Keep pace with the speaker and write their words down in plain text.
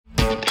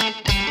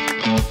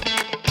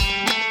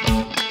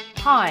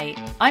Hi,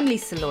 I'm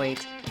Lisa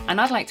Lloyd,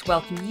 and I'd like to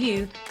welcome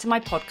you to my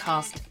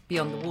podcast,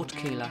 Beyond the Water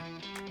Cooler.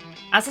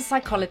 As a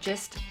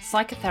psychologist,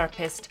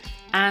 psychotherapist,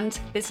 and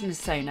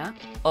business owner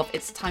of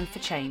It's Time for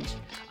Change,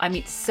 I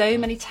meet so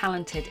many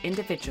talented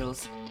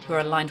individuals who are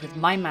aligned with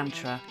my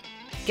mantra,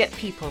 get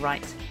people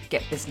right,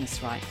 get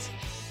business right.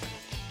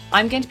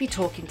 I'm going to be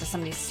talking to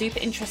some of these super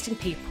interesting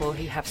people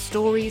who have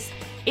stories,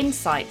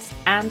 insights,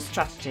 and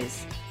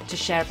strategies to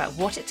share about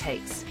what it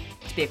takes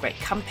to be a great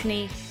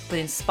company with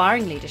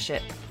inspiring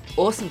leadership,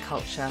 awesome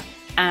culture,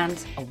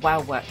 and a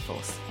wow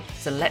workforce.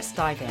 So let's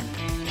dive in.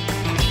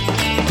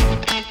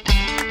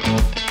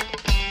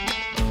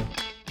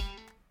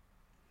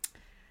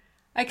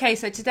 Okay,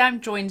 so today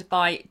I'm joined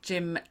by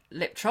Jim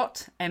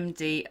Liptrot,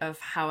 MD of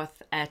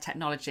Howarth Air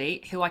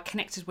Technology, who I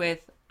connected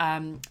with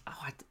a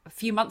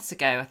few months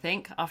ago, I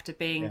think, after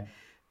being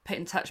put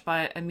in touch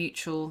by a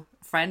mutual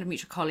friend, a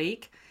mutual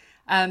colleague.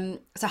 So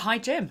hi,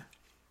 Jim.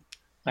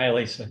 Hi,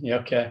 Lisa. You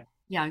okay?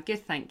 Yeah, I'm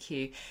good, thank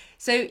you.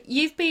 So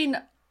you've been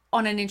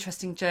on an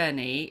interesting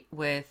journey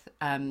with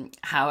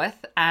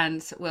Howarth,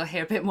 and we'll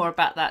hear a bit more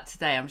about that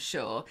today, I'm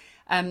sure.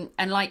 And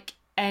like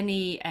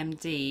any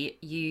MD,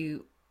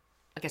 you,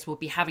 I guess, will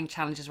be having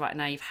challenges right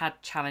now. You've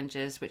had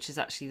challenges, which is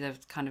actually the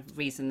kind of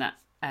reason that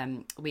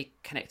we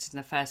connected in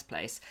the first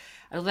place.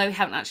 Although we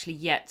haven't actually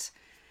yet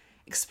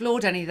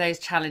explored any of those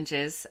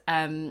challenges,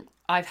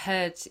 I've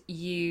heard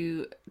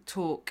you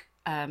talk,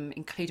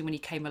 including when you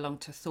came along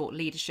to a thought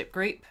leadership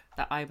group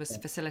that I was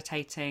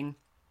facilitating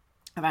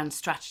around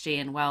strategy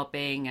and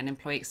well-being and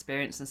employee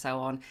experience and so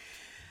on.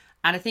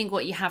 And I think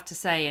what you have to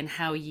say and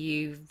how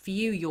you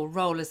view your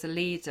role as a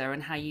leader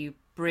and how you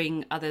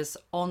bring others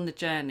on the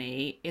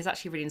journey is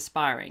actually really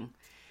inspiring.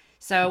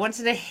 So I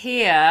wanted to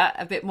hear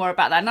a bit more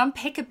about that and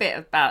unpick a bit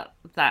about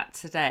that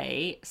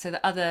today so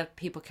that other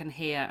people can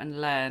hear and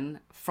learn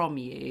from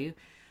you.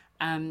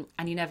 And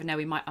you never know,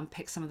 we might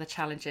unpick some of the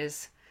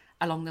challenges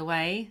along the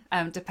way,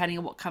 depending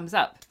on what comes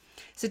up.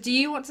 So do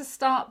you want to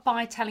start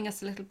by telling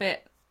us a little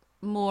bit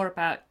more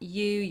about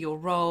you, your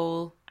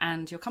role,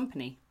 and your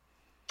company?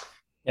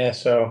 Yeah,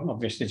 so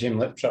obviously Jim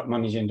Liptrot,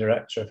 Managing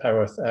Director of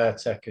Howarth Air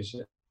Tech,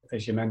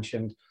 as you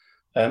mentioned.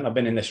 I've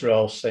been in this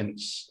role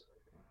since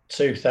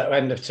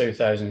end of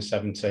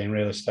 2017,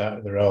 really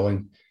started the role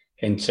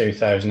in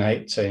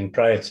 2018.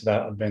 Prior to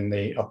that, I've been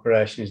the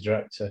Operations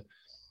Director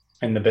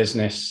in the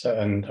business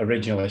and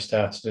originally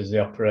started as the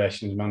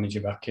Operations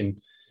Manager back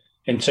in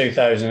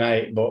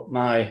 2008. But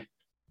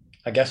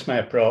I guess my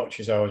approach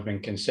has always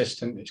been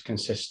consistent. It's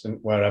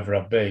consistent wherever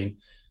I've been.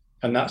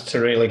 And that's to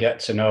really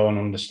get to know and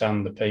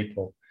understand the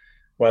people,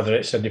 whether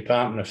it's a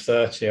department of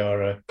 30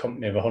 or a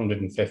company of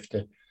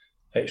 150.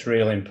 It's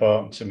really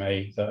important to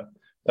me that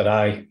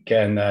I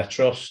gain their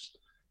trust,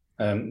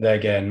 they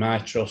gain my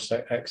trust,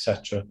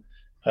 etc.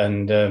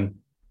 And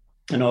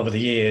over the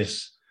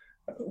years,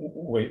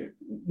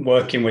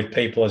 working with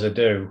people as I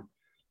do,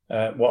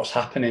 what's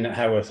happening at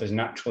Howarth has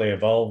naturally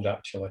evolved,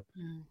 actually.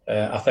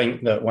 I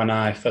think that when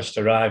I first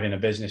arrive in a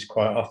business,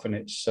 quite often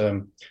it's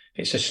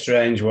a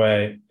strange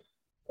way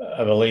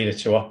of a leader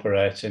to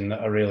operate, in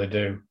that I really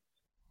do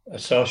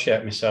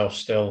associate myself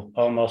still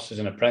almost as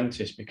an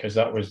apprentice, because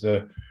that was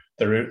the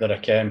route that I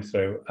came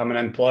through. I'm an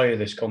employee of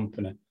this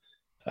company.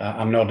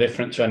 I'm no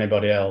different to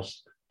anybody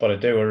else, but I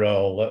do a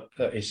role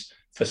that is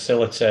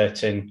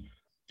facilitating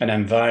an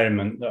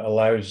environment that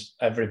allows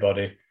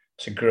everybody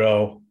to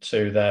grow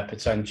to their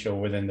potential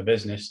within the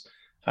business.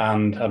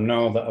 And I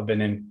know that I've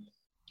been in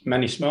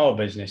many small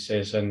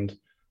businesses, and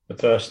the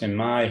person in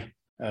my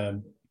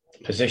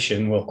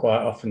position will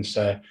quite often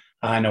say,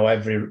 I know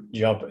every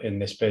job in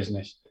this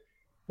business.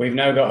 We've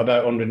now got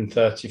about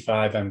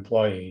 135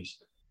 employees,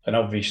 and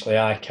obviously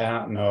I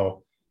can't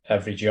know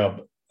every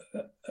job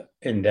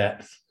in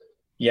depth.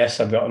 Yes,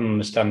 I've got an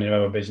understanding of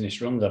how a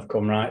business runs. I've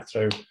come right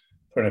through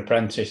for an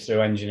apprentice,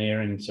 through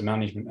engineering to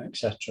management,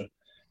 etc.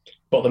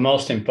 But the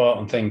most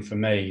important thing for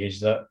me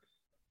is that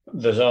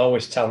there's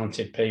always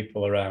talented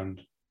people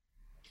around.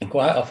 And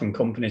quite often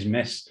companies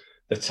miss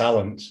the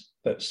talent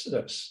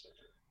that's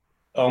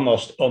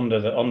almost under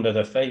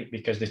the feet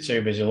because they're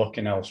too busy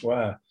looking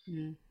elsewhere.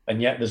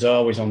 And yet there's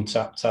always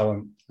untapped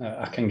talent.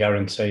 I can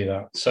guarantee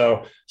that.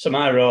 So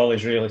my role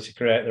is really to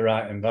create the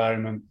right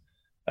environment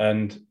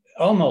and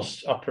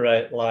almost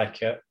operate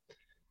like a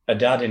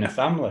dad in a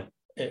family,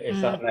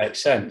 if that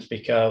makes sense,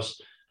 because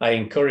I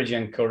encourage,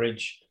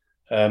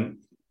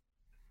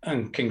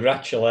 and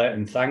congratulate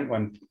and thank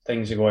when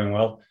things are going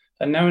well.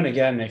 And now and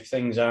again, if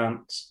things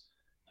aren't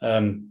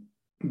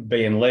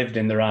being lived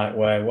in the right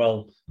way,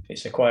 well,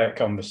 it's a quiet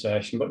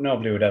conversation, but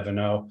nobody would ever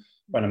know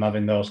when I'm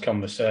having those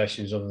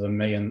conversations other than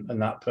me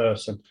and that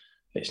person.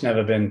 It's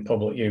never been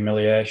public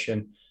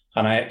humiliation.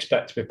 And I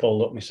expect to be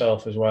pulled up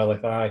myself as well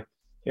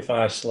if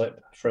I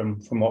slip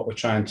from what we're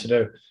trying to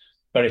do.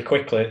 Very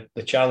quickly,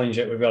 the challenge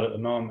that we've got at the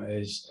moment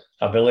is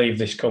I believe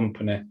this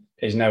company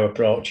is now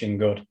approaching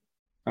good,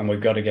 and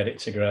we've got to get it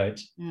to great.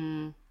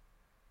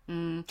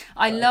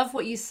 I love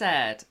what you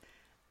said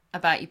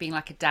about you being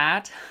like a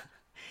dad,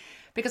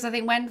 because I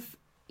think when,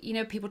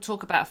 people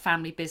talk about a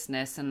family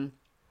business, and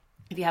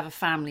if you have a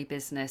family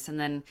business and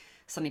then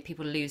suddenly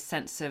people lose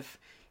sense of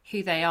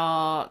who they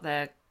are,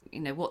 their,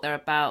 what they're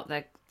about,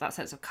 that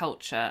sense of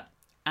culture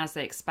as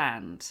they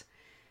expand.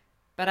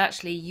 But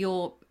actually,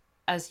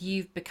 as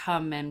you've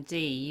become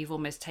MD, you've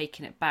almost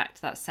taken it back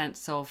to that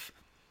sense of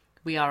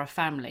we are a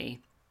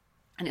family.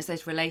 And it's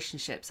those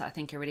relationships that I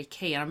think are really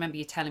key. And I remember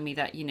you telling me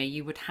that,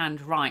 you would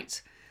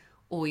handwrite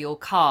all your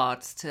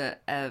cards to,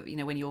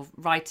 when you're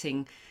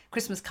writing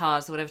Christmas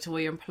cards or whatever to all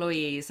your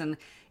employees. And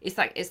it's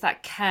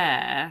that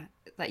care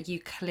that you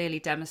clearly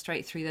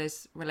demonstrate through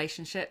those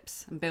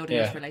relationships and building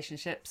those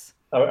relationships.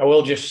 I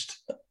will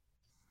just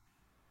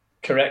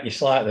correct you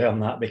slightly on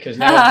that, because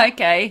now,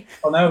 okay.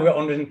 Well, now we've got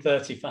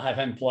 135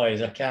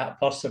 employees. I can't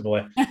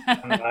possibly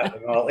write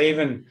them all.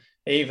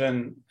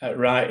 Even at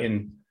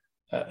writing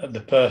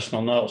the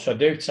personal notes, I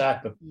do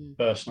type a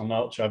personal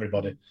note to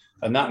everybody,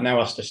 and that now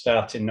has to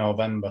start in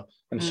November.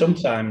 And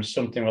sometimes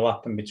something will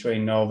happen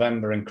between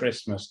November and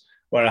Christmas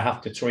where I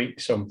have to tweak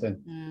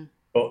something.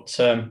 But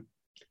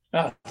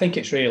I think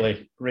it's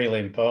really, really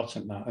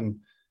important that.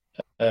 And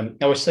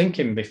I was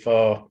thinking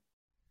before,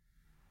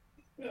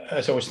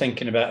 as I was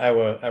thinking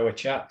about our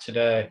chat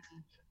today,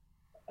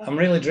 I'm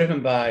really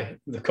driven by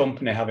the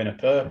company having a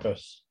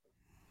purpose.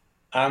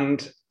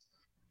 And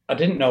I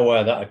didn't know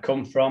where that had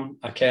come from.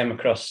 I came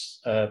across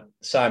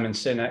Simon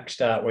Sinek,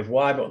 Start With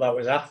Why, but that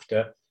was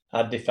after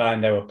I'd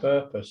defined our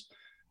purpose.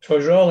 So I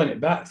was rolling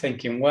it back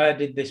thinking, where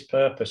did this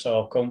purpose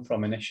all come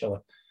from initially?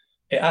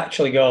 It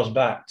actually goes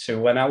back to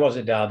when I was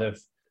a dad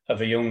of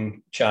a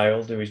young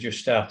child who was just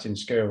starting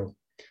school.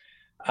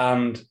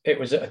 And it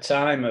was at a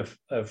time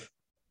of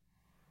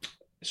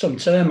some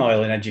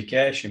turmoil in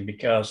education,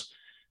 because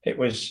it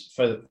was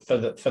for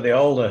the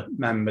older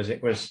members,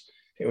 it was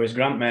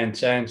grant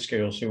maintained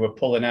schools who were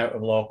pulling out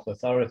of local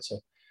authority.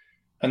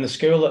 And the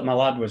school that my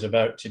lad was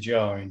about to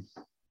join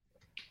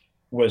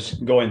was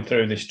going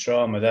through this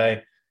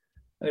trauma.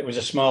 It was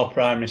a small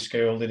primary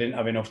school. They didn't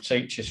have enough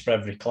teachers for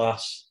every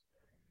class.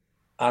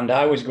 And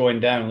I was going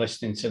down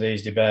listening to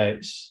these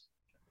debates.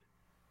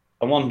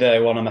 And one day,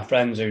 one of my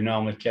friends who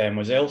normally came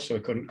was ill, so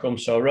he couldn't come.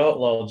 So I wrote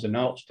loads of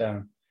notes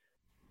down.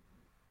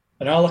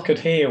 And all I could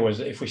hear was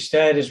that if we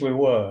stayed as we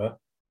were,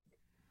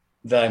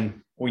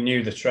 then we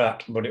knew the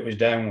track, but it was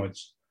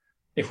downwards.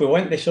 If we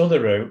went this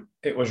other route,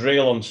 it was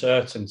real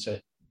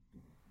uncertainty.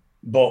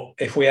 But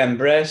if we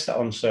embraced that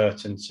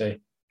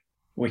uncertainty,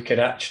 we could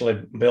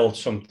actually build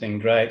something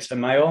great.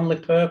 And my only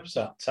purpose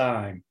at that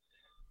time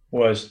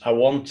was I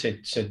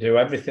wanted to do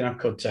everything I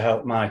could to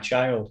help my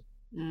child.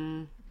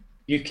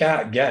 You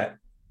can't get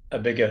a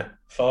bigger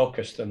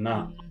focus than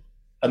that.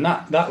 And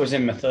that was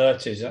in my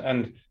 30s.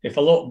 And if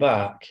I look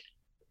back,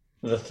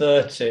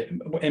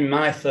 in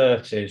my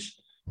 30s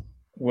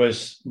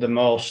was the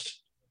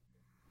most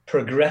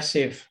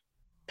progressive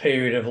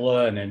period of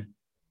learning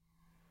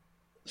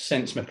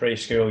since my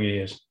preschool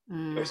years.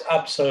 It was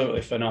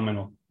absolutely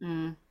phenomenal.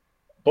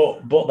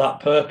 But that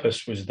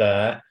purpose was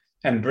there.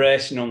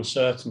 Embracing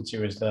uncertainty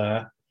was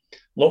there.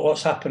 Look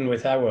what's happened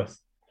with Haworth.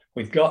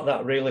 We've got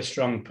that really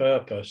strong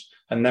purpose,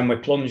 and then we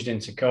plunged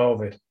into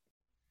COVID.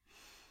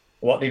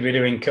 What did we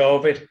do in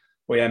COVID?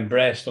 We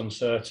embraced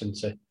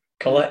uncertainty.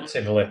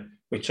 Collectively,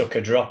 we took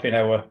a drop in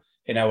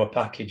our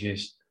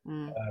packages.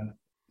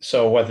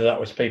 So whether that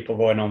was people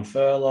going on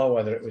furlough,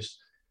 whether it was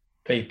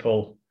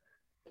people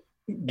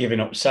giving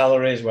up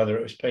salaries, whether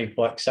it was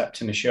people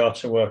accepting a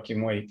shorter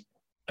working week,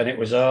 and it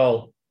was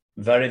all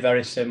very,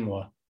 very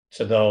similar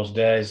to those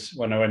days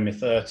when I was in my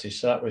 30s.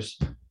 So that was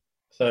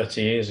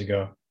 30 years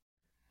ago.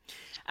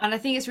 And I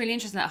think it's really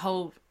interesting,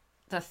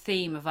 the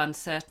theme of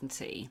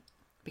uncertainty,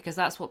 because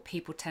that's what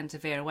people tend to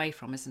veer away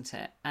from, isn't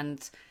it?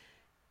 And,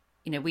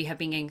 we have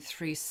been going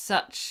through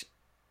such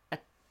a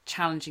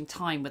challenging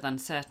time with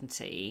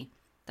uncertainty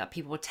that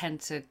people will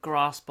tend to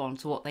grasp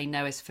onto what they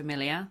know is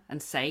familiar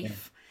and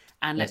safe.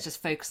 And let's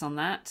just focus on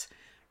that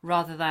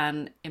rather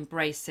than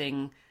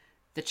embracing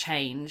the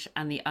change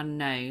and the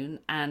unknown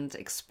and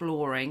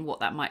exploring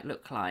what that might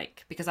look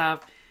like. Because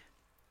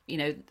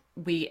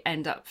we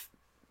end up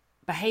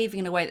behaving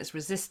in a way that's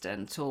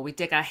resistant, or we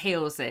dig our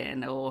heels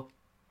in, or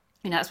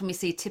that's when we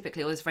see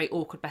typically all those very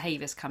awkward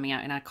behaviours coming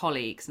out in our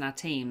colleagues and our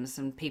teams,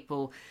 and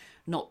people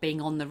not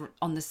being on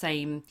the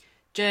same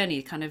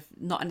journey, kind of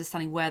not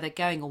understanding where they're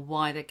going or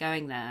why they're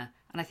going there.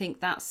 And I think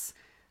that's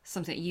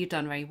something that you've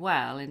done very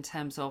well in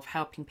terms of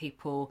helping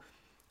people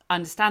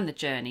understand the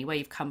journey, where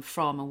you've come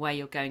from and where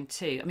you're going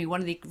to. I mean, one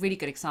of the really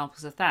good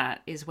examples of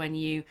that is when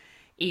you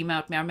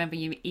emailed me. I remember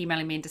you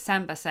emailing me in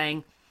December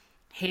saying,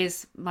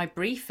 here's my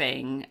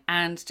briefing,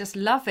 and just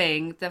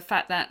loving the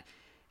fact that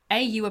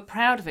you were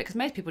proud of it, because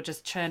most people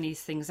just churn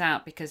these things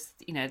out because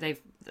they're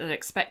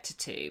expected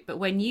to. But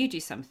when you do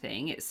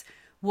something, it's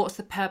what's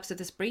the purpose of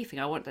this briefing?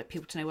 I want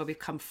people to know where we've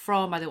come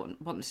from. I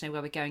don't want them to know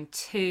where we're going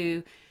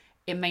to.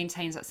 It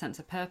maintains that sense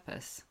of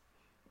purpose.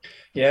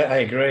 Yeah, I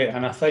agree.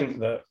 And I think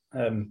that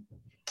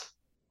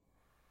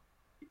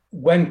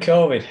when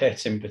COVID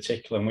hit in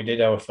particular, and we did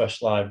our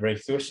first live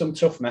brief, there were some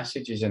tough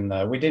messages in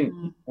there. We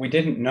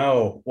didn't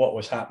know what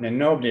was happening.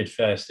 Nobody had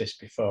faced this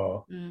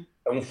before.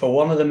 And for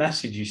one of the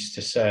messages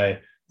to say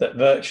that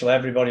virtually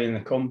everybody in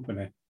the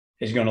company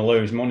is going to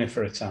lose money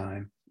for a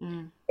time,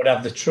 but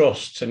have the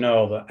trust to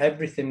know that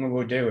everything we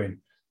were doing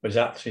was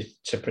actually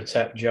to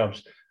protect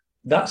jobs.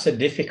 That's a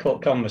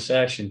difficult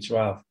conversation to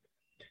have.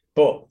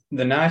 But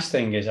the nice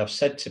thing is, I've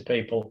said to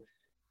people,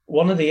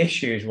 one of the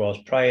issues was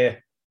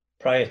prior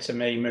to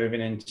me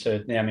moving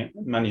into the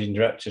managing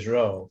director's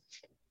role,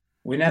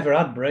 we never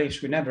had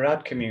briefs, we never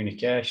had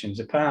communications,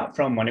 apart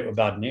from when it was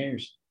bad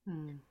news.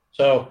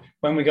 So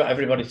when we got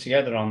everybody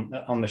together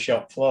on the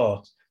shop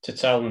floor to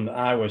tell them that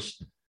I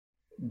was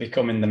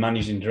becoming the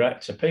managing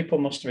director, people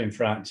must have been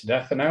frightened to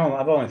death. And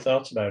I've only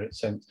thought about it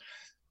since.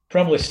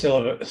 Probably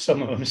still,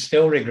 some of them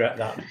still regret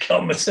that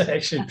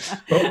conversation.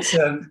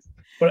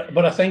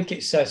 But I think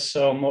it says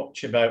so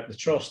much about the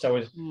trust.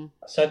 I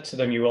said to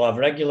them, you will have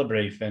regular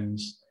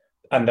briefings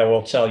and I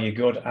will tell you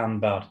good and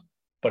bad,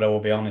 but I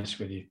will be honest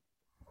with you.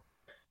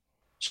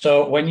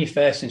 So when you're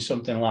facing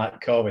something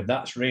like COVID,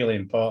 that's really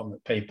important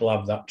that people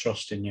have that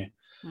trust in you.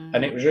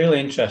 And it was really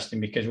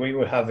interesting because we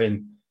were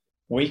having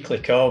weekly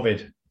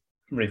COVID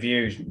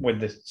reviews with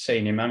the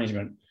senior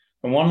management.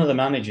 And one of the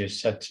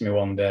managers said to me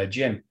one day,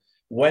 Jim,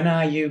 when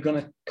are you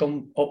going to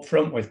come up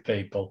front with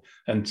people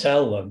and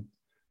tell them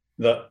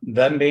that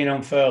them being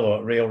on furlough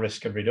at real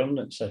risk of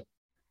redundancy?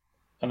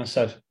 And I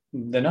said,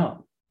 they're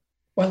not.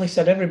 Well, he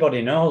said,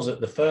 everybody knows that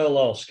the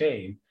furlough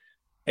scheme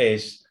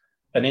is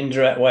an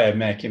indirect way of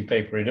making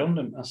people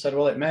redundant. I said,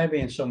 well, it may be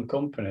in some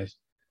companies,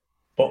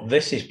 but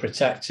this is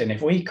protecting.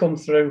 If we come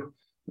through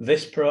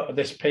this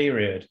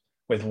period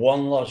with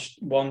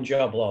one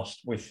job lost,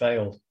 we've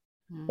failed.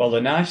 Well,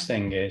 the nice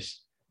thing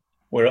is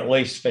we're at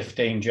least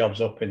 15 jobs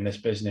up in this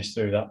business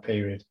through that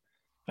period.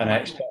 And I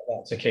expect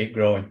that to keep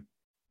growing.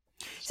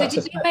 So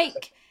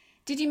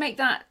did you make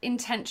that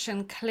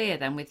intention clear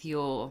then with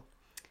your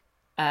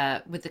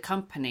with the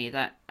company,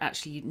 that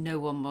actually no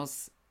one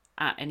was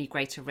at any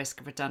greater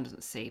risk of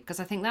redundancy? Because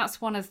I think that's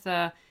one of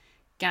the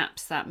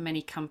gaps that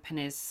many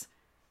companies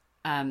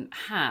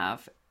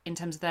have in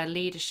terms of their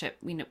leadership,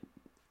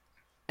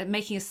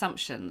 making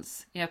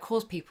assumptions. Of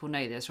course people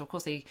know this, or of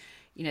course we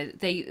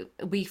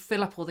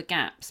fill up all the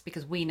gaps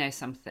because we know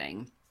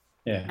something.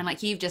 Yeah. And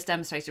like you've just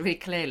demonstrated really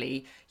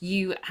clearly,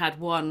 you had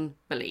one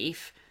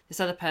belief, this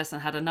other person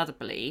had another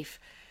belief.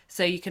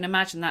 So you can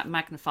imagine that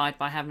magnified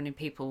by how many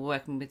people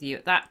working with you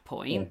at that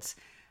point.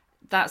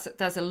 Yeah.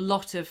 There's a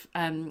lot of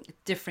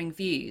differing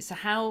views. So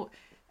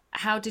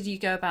how did you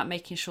go about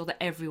making sure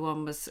that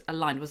everyone was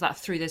aligned? Was that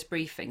through those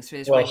briefings?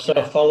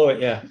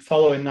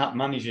 Following that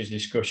manager's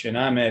discussion,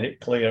 I made it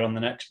clear on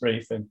the next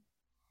briefing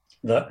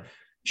that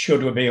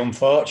should we be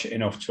unfortunate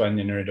enough to end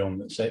in a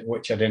redundancy,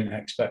 which I didn't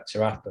expect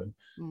to happen,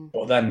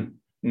 but then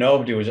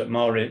nobody was at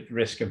more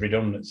risk of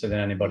redundancy than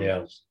anybody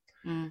else.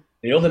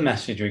 The other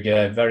message we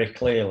gave very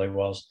clearly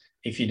was,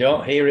 if you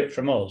don't hear it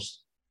from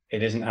us,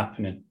 it isn't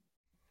happening.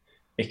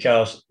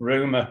 Because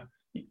rumour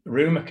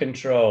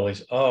control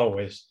is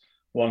always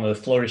one of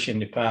the flourishing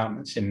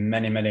departments in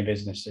many, many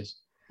businesses.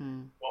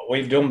 What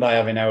we've done by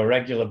having our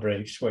regular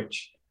briefs,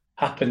 which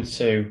happen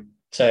to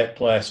take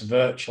place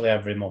virtually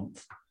every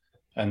month,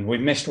 and we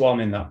missed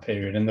one in that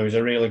period, and there was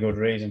a really good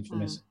reason for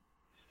missing.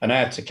 And I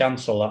had to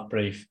cancel that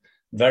brief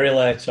very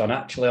late on,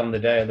 actually on the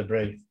day of the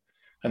brief.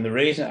 And the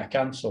reason I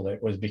cancelled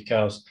it was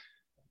because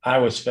I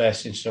was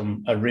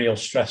facing a real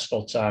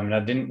stressful time, and I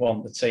didn't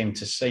want the team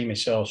to see me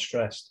so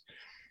stressed.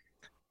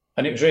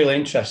 And it was really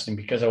interesting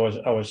because I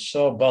was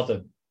so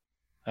bothered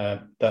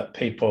that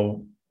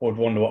people would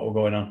wonder what was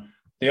going on.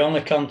 The only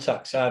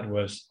contacts I had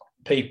was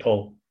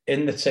people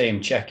in the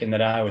team checking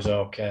that I was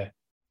okay.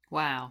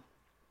 Wow.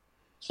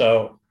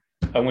 So,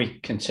 and we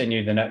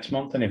continued the next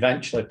month, and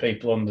eventually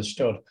people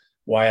understood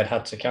why I'd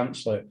had to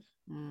cancel it.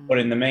 But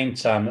in the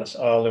meantime, that's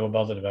all they were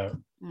bothered about.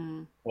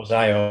 Was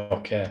I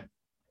okay?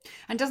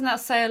 And doesn't that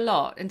say a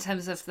lot in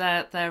terms of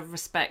their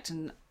respect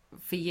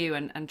for you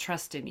and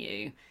trust in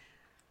you?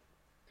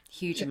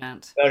 Huge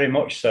amount. Very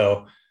much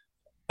so.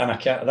 And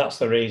that's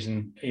the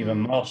reason, even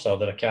more so,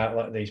 that I can't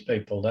let these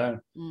people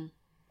down.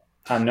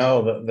 I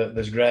know that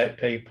there's great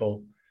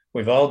people.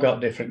 We've all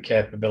got different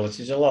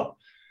capabilities. A lot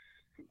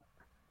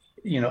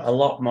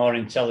more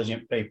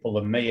intelligent people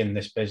than me in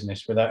this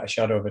business, without a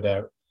shadow of a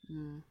doubt.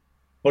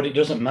 But it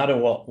doesn't matter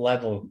what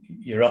level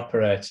you're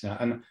operating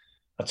at. And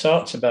I've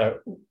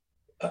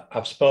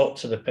spoke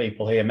to the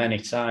people here many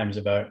times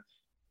about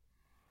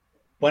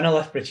when I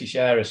left British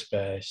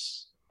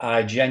Aerospace,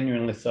 I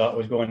genuinely thought I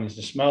was going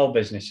into small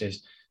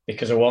businesses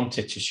because I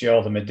wanted to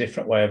show them a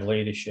different way of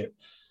leadership.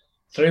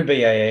 Through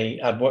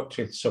BAE, I'd worked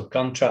with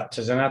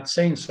subcontractors and I'd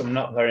seen some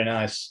not very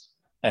nice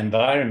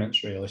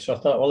environments, really. So I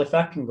thought, well, if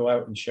I can go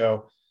out and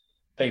show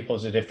people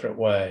a different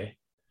way,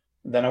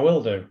 then I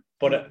will do.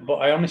 But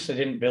I honestly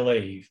didn't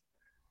believe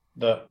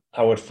that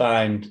I would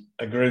find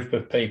a group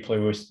of people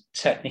who were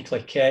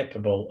technically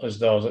capable as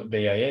those at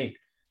BAE.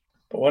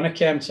 But when I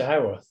came to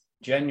Howarth,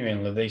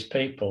 genuinely, these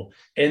people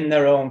in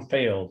their own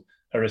field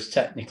are as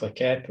technically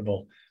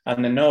capable.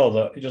 And they know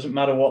that it doesn't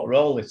matter what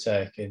role they're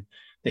taking,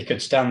 they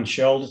could stand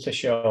shoulder to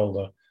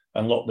shoulder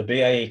and look the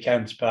BAE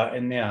counterpart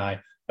in the eye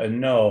and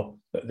know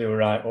that they were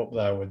right up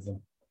there with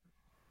them.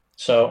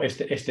 So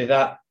if they're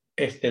that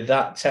if they're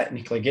that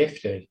technically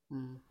gifted,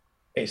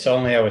 it's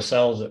only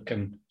ourselves that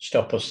can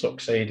stop us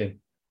succeeding.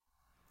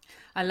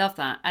 I love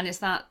that. And it's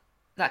that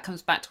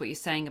comes back to what you're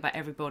saying about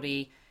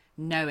everybody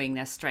knowing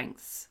their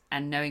strengths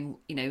and knowing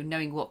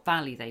what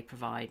value they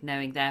provide,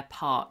 knowing their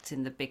part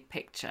in the big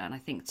picture. And I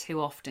think too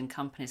often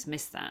companies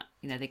miss that.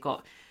 They've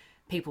got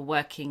people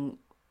working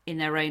in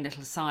their own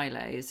little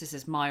silos. This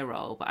is my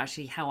role, but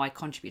actually how I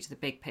contribute to the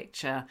big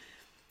picture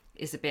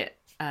is a bit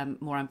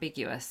more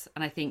ambiguous.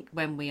 And I think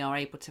when we are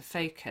able to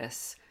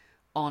focus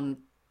on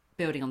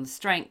building on the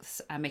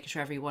strengths and making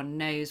sure everyone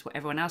knows what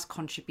everyone else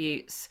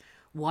contributes,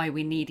 why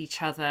we need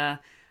each other,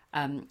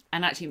 and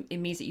actually it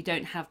means that you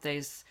don't have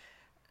those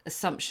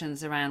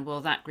assumptions around,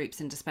 well, that group's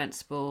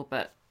indispensable,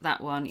 but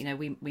that one,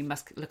 we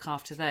must look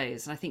after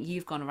those. And I think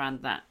you've gone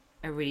around that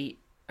in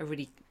a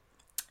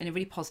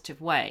really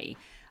positive way.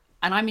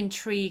 And I'm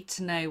intrigued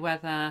to know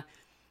whether,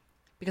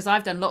 because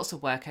I've done lots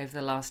of work over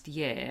the last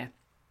year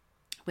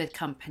with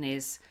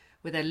companies,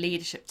 with their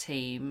leadership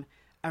team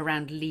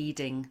around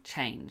leading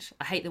change.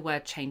 I hate the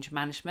word change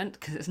management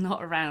because it's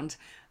not around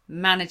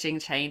managing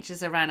change,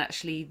 it's around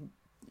actually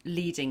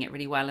leading it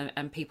really well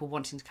and people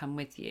wanting to come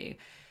with you.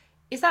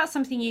 Is that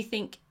something you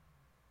think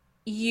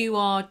you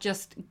are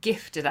just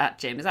gifted at,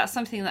 Jim? Is that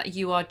something that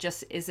you are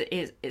just,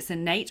 it's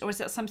innate, or is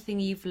that something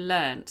you've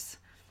learnt?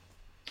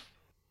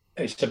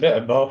 It's a bit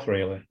of both,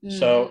 really.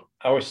 So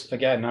I was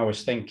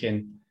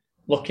thinking,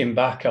 looking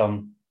back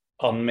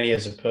on me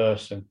as a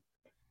person,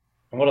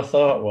 and what I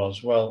thought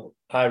was, well,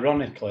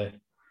 ironically,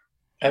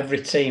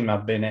 every team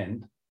I've been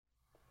in,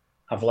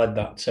 I've led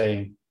that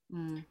team.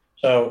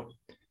 So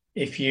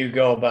if you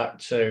go back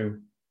to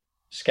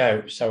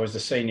Scouts, I was the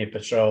senior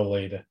patrol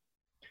leader.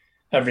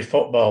 Every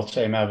football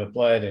team I ever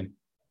played in,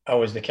 I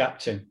was the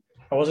captain.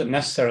 I wasn't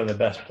necessarily the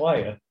best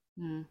player,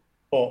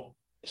 but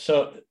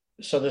so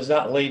there's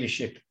that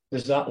leadership.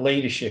 There's that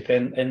leadership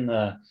in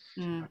there.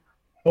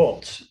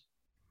 But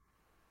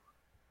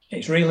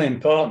it's really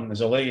important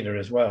as a leader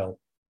as well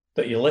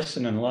that you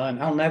listen and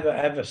learn. I'll never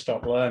ever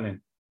stop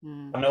learning.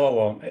 I know I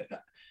won't.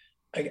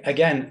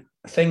 Again,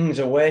 things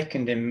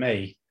awakened in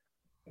me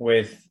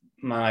with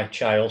my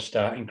child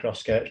starting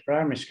Crossgates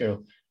Primary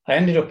School. I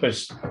ended up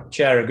as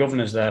chair of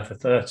governors there for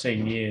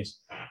 13 years,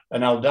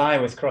 and I'll die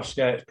with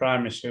Crossgates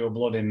Primary School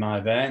blood in my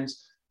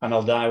veins, and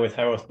I'll die with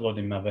Haworth blood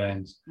in my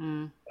veins.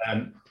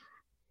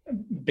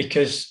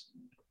 Because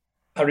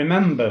I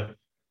remember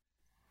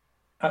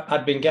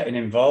I'd been getting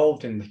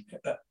involved in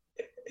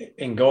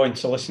going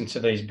to listen to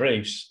these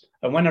briefs,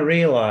 and when I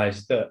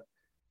realised that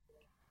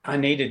I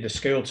needed the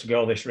school to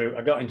go this route,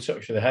 I got in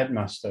touch with the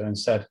headmaster and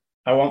said,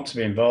 I want to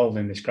be involved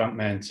in this grant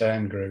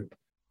maintain group.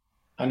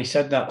 And he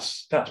said,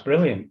 that's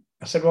brilliant.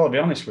 I said, well, I'll be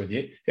honest with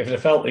you, if it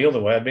felt the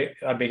other way,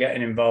 I'd be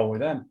getting involved with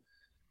them.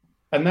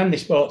 And then they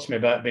spoke to me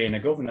about being a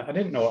governor. I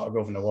didn't know what a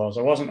governor was.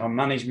 I wasn't on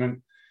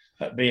management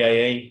at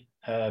BAE.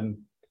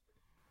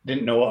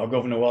 Didn't know what a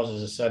governor was,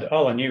 as I said.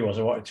 All I knew was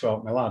I wanted to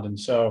help my lad. And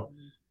so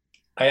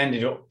I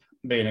ended up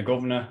being a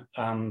governor,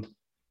 and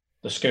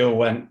the school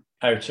went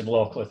out of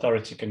local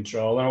authority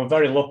control. And I was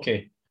very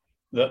lucky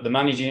that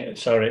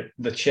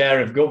the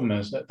chair of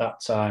governors at that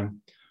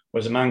time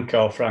was a man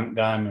called Frank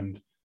Diamond.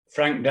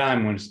 Frank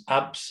Diamond was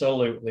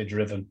absolutely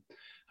driven.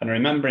 And I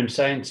remember him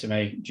saying to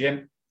me,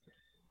 Jim,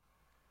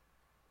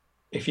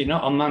 if you're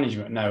not on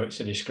management now, it's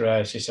a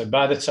disgrace. He said,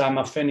 by the time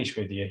I finish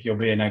with you, you'll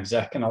be an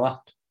exec. And I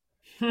laughed.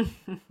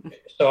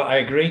 So I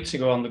agreed to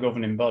go on the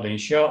governing body.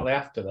 And shortly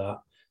after that,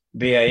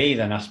 BAE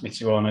then asked me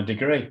to go on a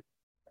degree.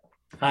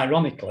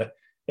 Ironically,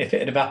 if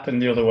it had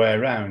happened the other way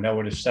around, I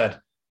would have said,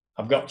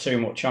 I've got too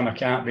much on, I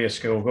can't be a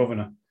school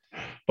governor.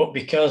 But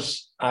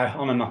because I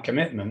honour my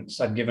commitments,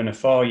 I'd given a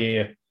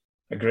 4-year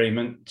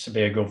agreement to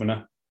be a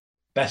governor.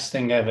 Best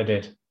thing I ever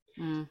did.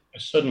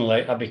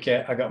 Suddenly,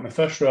 I got my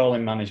first role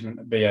in management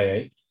at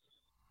BAE.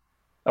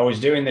 I was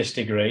doing this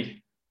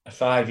degree, a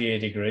 5-year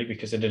degree,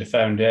 because I did a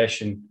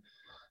foundation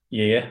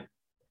year,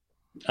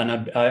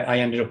 and I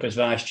ended up as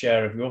vice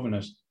chair of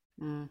governors.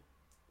 And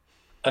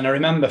I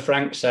remember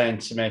Frank saying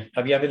to me,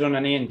 have you ever done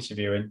any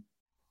interviewing?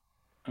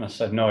 And I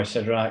said, no. He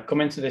said, right, come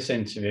into this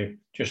interview,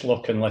 just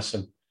look and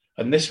listen.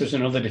 And this was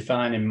another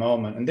defining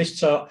moment. And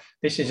this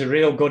is a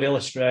real good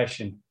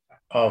illustration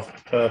of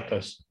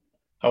purpose.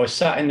 I was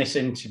sat in this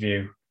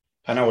interview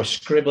and I was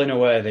scribbling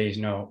away these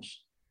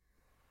notes.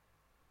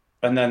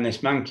 And then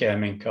this man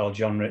came in called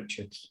John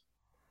Richards.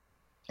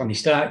 And he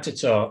started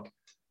to talk,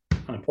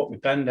 and I put my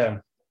pen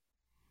down.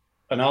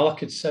 And all I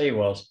could say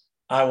was,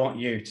 I want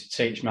you to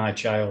teach my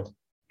child.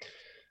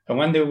 And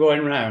when they were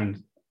going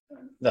round,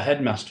 the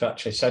headmaster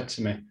actually said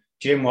to me,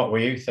 Jim, what were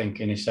you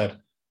thinking? He said,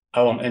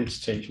 I want him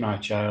to teach my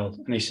child.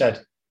 And he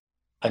said,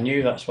 I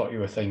knew that's what you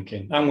were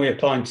thinking. And we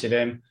appointed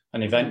him,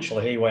 and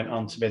eventually he went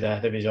on to be the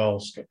head of his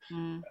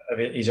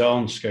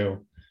own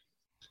school.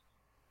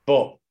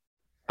 But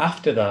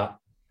after that,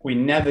 we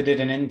never did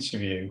an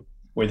interview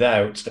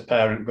without the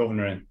parent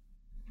governor in.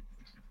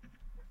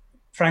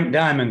 Frank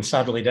Diamond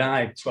sadly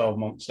died 12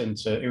 months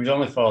into, he was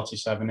only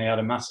 47, he had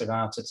a massive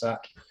heart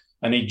attack,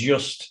 and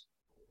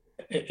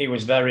he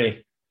was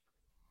very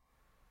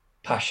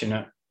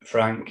passionate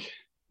Frank.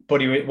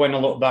 But when I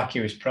look back, he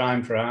was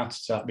primed for a heart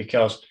attack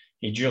because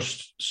he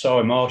just so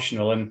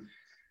emotional, and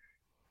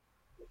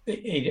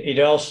he'd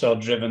also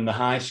driven the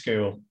high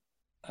school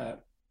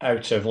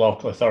out of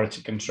local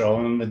authority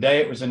control. And the day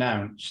it was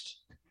announced,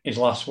 his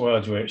last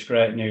words were, "It's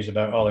great news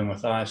about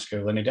Hollingworth High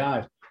School," and he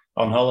died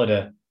on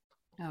holiday.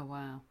 Oh,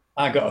 wow.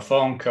 I got a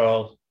phone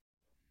call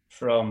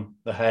from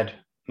the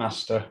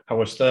headmaster. I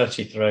was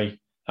 33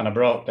 and I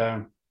broke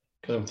down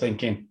because I'm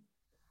thinking,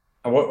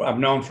 I've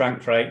known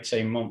Frank for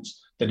 18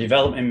 months. The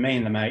development in me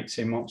in them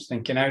 18 months,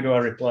 thinking, how do I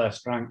replace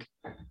Frank?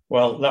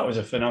 Well, that was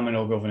a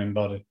phenomenal governing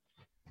body.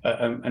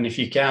 And if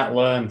you can't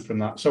learn from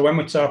that. So when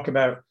we talk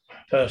about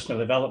personal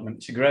development,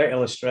 it's a great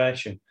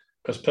illustration,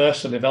 because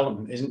personal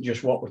development isn't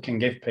just what we can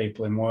give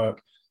people in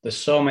work. There's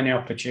so many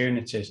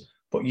opportunities,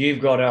 but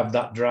you've got to have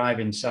that drive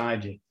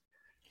inside you.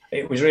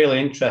 It was really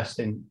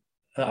interesting.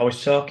 I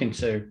was talking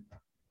to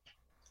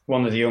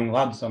one of the young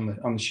lads on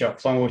the shop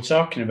floor. We were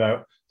talking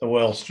about the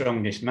world's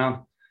strongest man.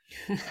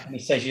 And he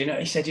says, you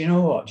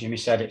know what, Jimmy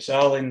said, it's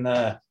all in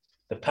there.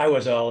 The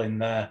power's all in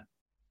there.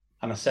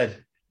 And I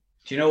said,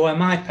 do you know where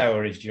my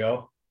power is,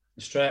 Joe?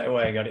 And straight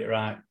away I got it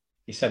right.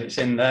 He said, it's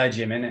in there,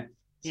 Jim, innit?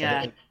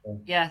 Yeah.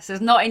 Yeah. So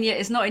it's not in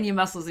your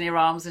muscles in your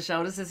arms and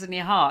shoulders, it's in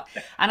your heart.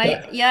 And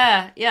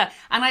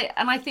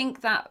I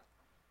think that,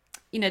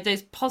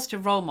 those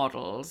positive role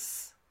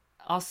models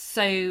are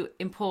so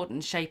important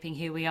in shaping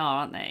who we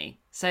are, aren't they?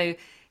 So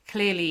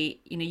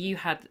clearly, you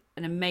had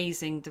an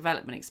amazing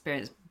development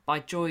experience by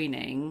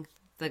joining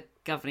the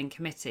governing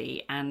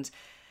committee, and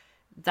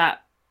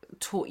that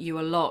taught you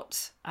a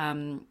lot,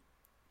 and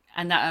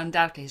that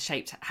undoubtedly has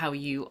shaped how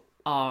you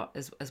are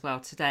as well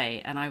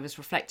today. And I was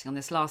reflecting on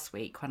this last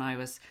week when I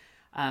was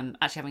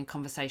actually having a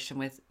conversation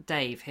with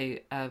Dave, who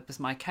was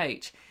my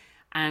coach,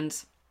 and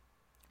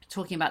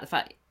talking about the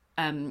fact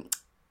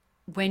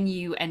when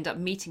you end up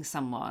meeting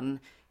someone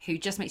who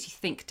just makes you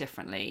think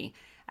differently,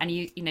 and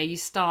you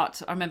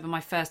start. I remember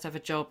my first ever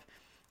job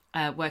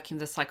working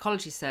with the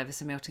psychology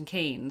service in Milton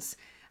Keynes,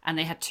 and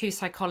they had 2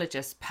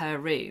 psychologists per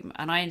room,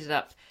 and I ended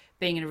up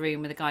being in a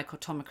room with a guy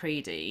called Tom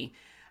McCready,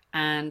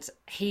 and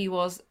he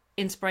was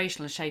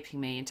inspirational in shaping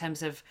me in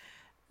terms of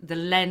the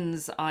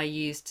lens I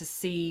used to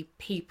see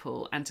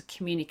people and to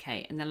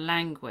communicate, and the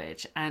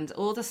language and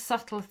all the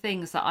subtle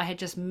things that I had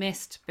just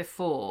missed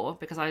before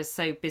because I was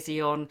so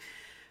busy on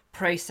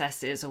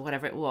processes or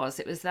whatever it was.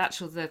 It was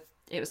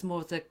it was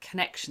more of the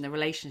connection, the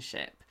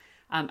relationship.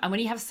 And when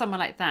you have someone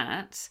like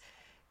that,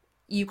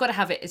 you've got to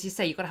have it, as you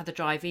say, you've got to have the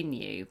drive in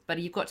you, but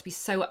you've got to be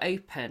so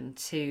open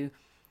to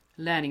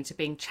learning, to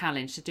being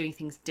challenged, to doing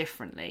things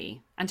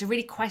differently, and to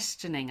really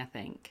questioning, I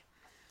think.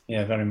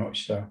 Yeah, very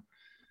much so.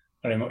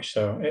 Very much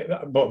so.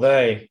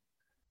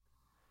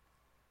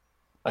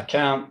 I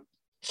can't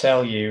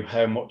tell you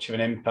how much of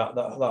an impact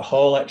that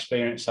whole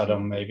experience had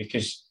on me,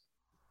 because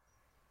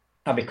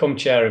I become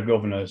chair of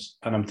governors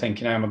and I'm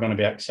thinking, how am I going to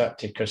be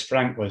accepted? Because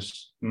Frank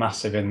was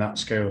massive in that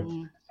school.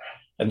 Mm.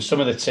 And some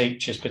of the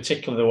teachers,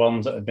 particularly the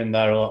ones that had been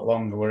there a lot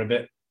longer, were a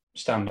bit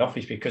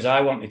standoffish because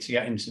I wanted to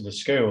get into the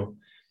school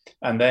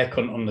and they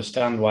couldn't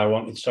understand why I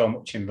wanted so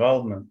much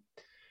involvement.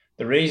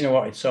 The reason I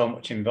wanted so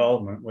much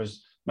involvement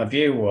was, my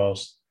view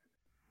was,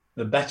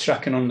 the better I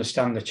can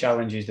understand the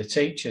challenges the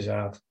teachers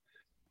have,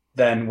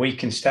 then we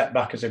can step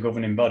back as a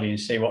governing body and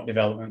see what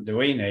development do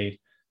we need,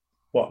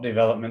 what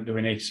development do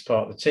we need to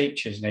support the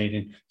teachers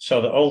needing,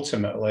 so that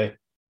ultimately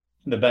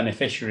the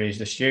beneficiary is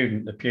the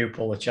student, the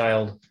pupil, the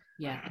child,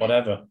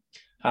 whatever.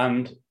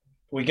 And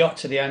we got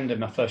to the end of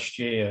my first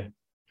year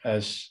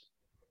as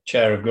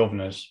chair of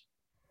governors,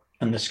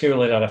 and the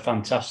school had a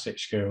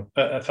fantastic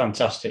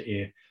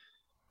year.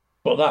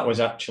 But that was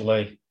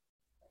actually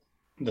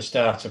the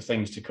start of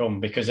things to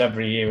come, because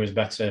every year was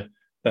better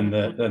than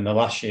the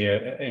last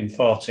year in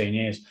 14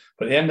 years.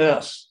 But at the end of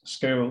that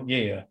school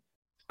year,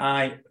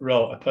 I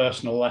wrote a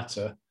personal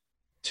letter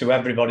to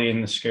everybody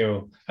in the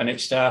school, and it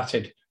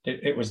started.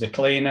 It was the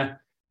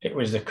cleaner, it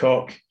was the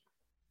cook,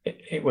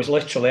 it was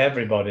literally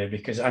everybody,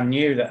 because I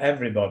knew that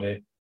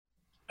everybody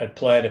had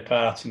played a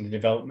part in the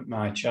development of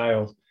my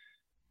child.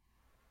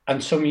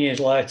 And some years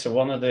later,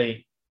 one of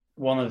the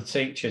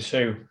teachers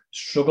who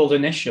struggled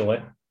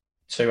initially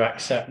to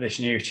accept this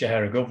new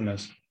chair of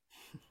governors,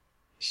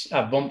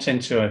 I bumped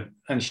into her,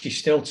 and she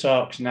still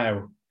talks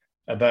now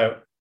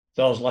about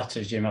those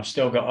letters, Jim. I've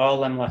still got all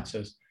them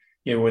letters.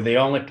 You were the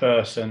only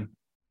person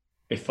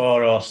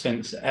before or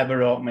since that ever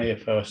wrote me a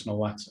personal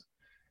letter.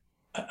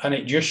 And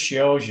it just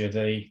shows you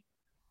the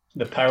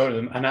power of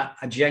them. And I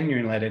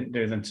genuinely didn't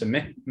do them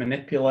to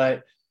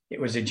manipulate.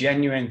 It was a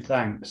genuine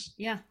thanks.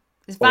 Yeah.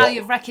 It's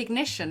value of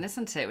recognition,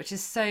 isn't it? Which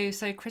is so,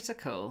 so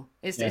critical.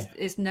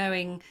 Is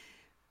knowing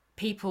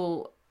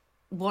people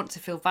want to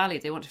feel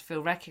valued, they want to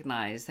feel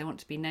recognised, they want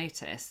to be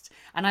noticed.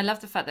 And I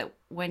love the fact that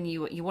when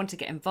you want to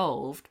get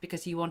involved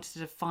because you wanted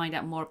to find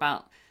out more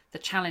about the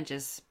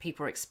challenges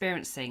people are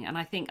experiencing. And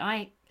I think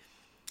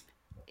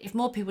if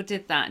more people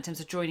did that in terms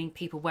of joining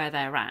people where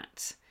they're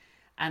at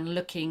and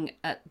looking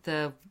at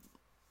the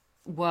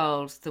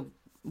world, the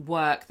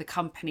work, the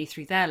company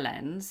through their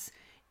lens,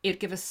 it'd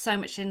give us so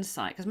much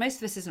insight, because most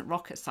of this isn't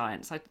rocket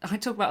science. I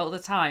talk about it all the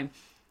time.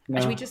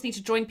 Actually, we No. just need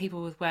to join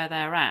people with where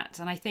they're at.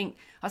 And I think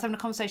I was having a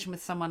conversation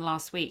with someone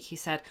last week. He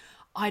said,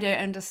 I don't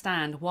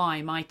understand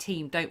why my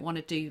team don't want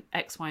to do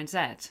X, Y, and Z.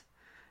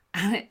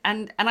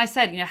 And I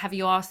said, have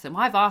you asked them?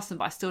 Well, I've asked them,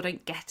 but I still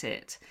don't get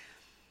it.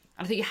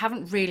 And I think you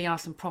haven't really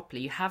asked them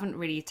properly. You haven't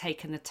really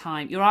taken the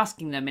time. You're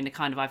asking them in a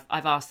kind of,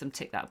 I've asked them,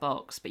 tick that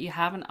box, but you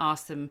haven't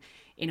asked them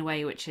in a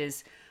way which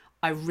is,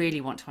 I really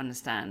want to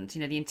understand.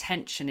 The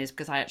intention is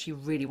because I actually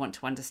really want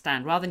to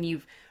understand. Rather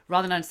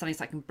than understanding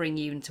so I can bring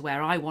you into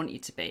where I want you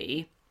to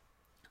be,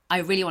 I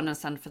really want to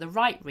understand for the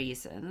right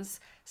reasons,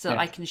 so that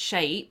I can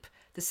shape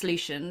the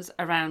solutions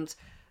around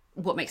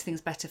what makes things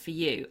better for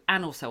you,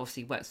 and also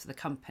obviously works for the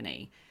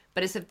company.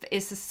 But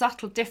it's a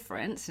subtle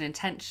difference in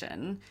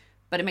intention,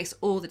 but it makes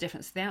all the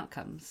difference to the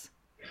outcomes.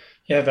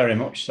 Yeah, very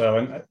much so.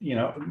 And,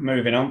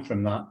 moving on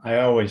from that, I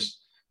always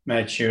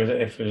made sure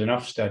that if there was an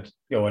Ofsted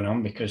going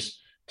on, because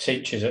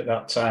teachers at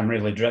that time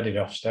really dreaded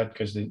Ofsted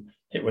because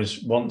it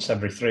was once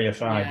every 3 or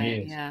 5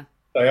 years. Yeah.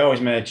 So I always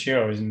made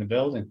sure I was in the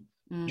building,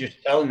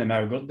 just telling them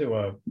how good they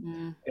were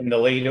in the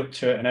lead up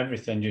to it and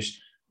everything.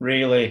 Just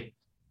really,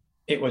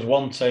 it was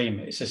one team.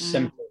 It's as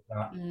simple as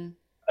that.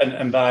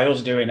 And by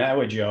us doing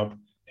our job,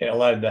 it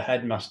allowed the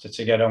headmaster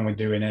to get on with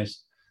doing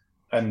his.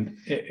 And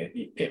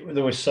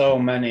there were so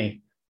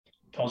many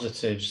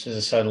positives, as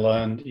I said,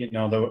 learned.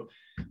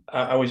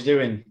 I was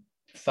doing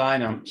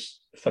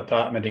finance for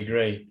part of my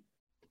degree,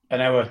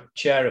 and our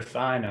chair of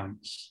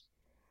finance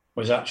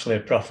was actually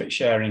a profit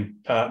sharing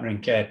partner in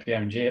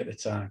KPMG at the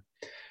time.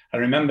 I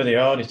remember the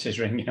auditors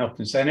ringing up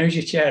and saying, "Who's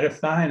your chair of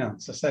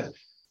finance?" I said,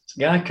 "It's a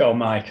guy called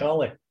Mike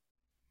Holly."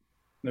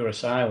 There was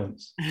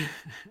silence.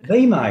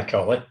 The Mike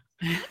Holly.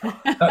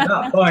 At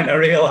that point, I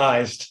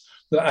realised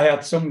that I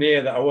had somebody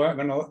here that I weren't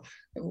going to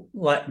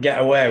let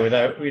get away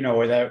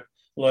without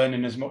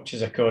learning as much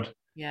as I could.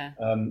 Yeah.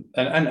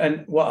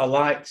 And what I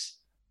liked,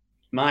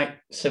 Mike,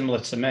 similar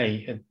to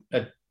me,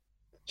 had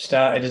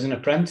started as an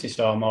apprentice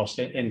almost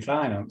in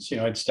finance.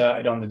 He'd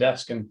started on the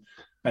desk and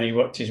he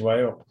worked his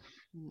way up.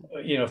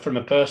 From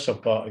a personal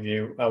point of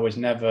view, I was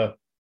never,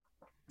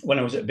 when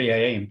I was at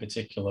BAE in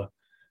particular,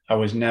 I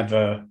was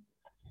never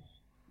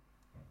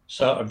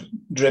sort of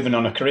driven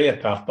on a career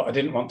path, but I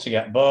didn't want to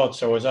get bored.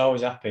 So I was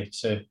always happy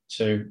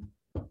to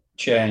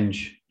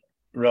change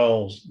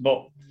roles.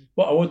 But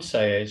what I would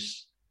say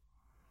is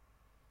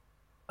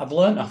I've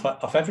learned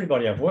off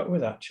everybody I've worked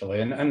with,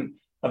 actually. And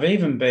I've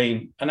even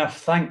been, and I've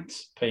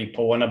thanked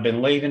people when I've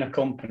been leaving a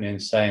company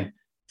and saying,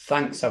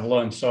 "Thanks, I've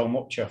learned so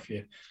much off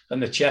you."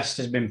 And the chest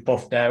has been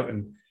puffed out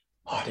and,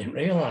 I didn't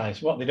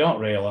realise. What they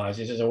don't realise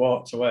is as I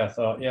walked away, I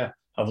thought, yeah,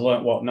 I've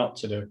learned what not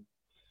to do.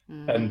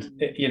 And,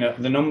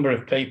 the number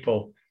of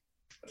people,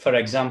 for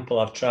example,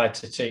 I've tried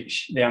to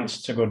teach the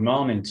answer to good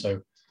morning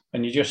to,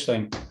 and you just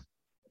think,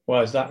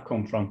 where's that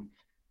come from?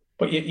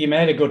 But you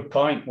made a good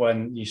point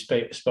when you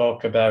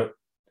spoke about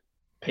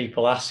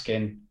people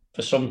asking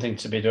for something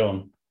to be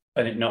done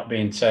and it not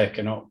being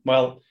taken up.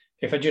 Well,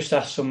 if I just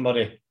ask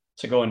somebody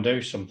to go and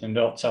do something,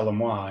 don't tell them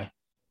why,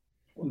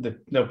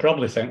 they'll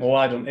probably think, well,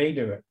 why don't he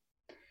do it?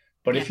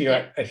 But if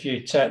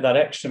you take that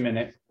extra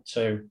minute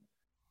to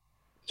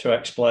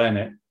explain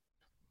it,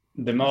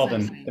 they're more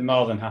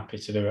than happy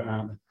to do it,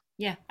 aren't they?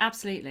 Yeah,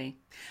 absolutely.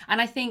 And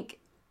I think,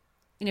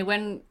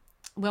 when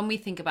we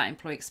think about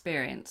employee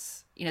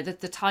experience,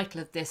 the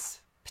title of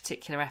this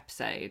particular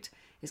episode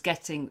is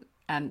getting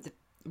the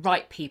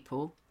right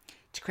people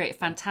to create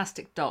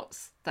fantastic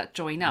dots that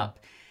join up.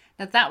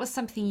 Now, that was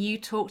something you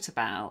talked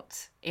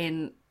about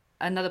in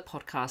another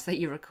podcast that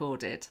you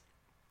recorded.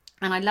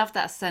 And I love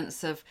that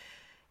sense of,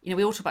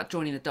 we all talk about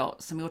joining the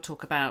dots, and we all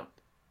talk about,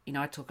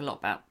 I talk a lot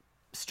about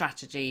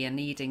strategy and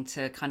needing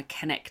to kind of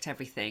connect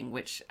everything,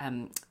 which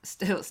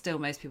still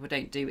most people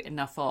don't do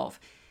enough of.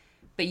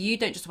 But you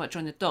don't just talk about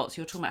joining the dots,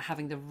 you're talking about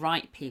having the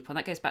right people. And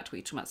that goes back to what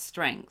you're talking about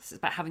strengths. It's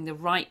about having the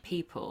right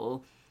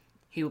people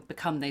who will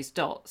become those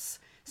dots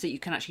so that you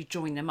can actually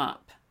join them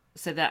up.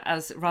 So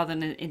that rather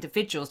than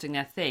individuals doing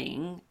their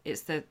thing,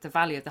 it's the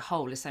value of the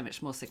whole is so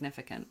much more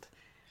significant.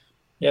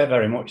 Yeah,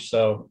 very much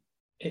so.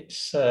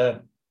 It's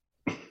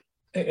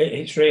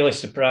really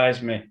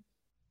surprised me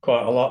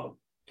quite a lot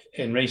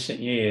in recent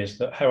years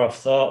that how I've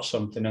thought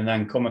something and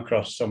then come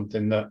across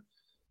something that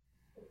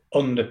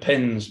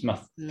underpins my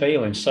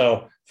feelings.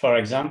 So, for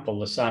example,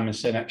 the Simon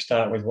Sinek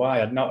Start With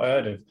Why. I'd not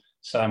heard of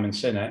Simon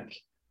Sinek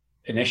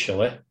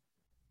initially,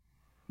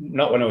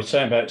 not when I was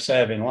saying about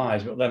saving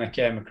lives, but then I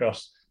came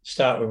across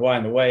Start With Why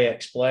and the way he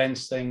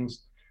explains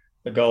things,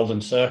 the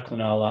golden circle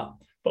and all that.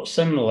 But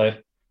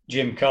similarly,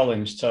 Jim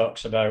Collins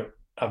talks about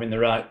having the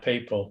right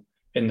people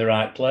in the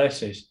right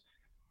places.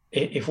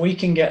 If we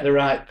can get the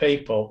right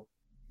people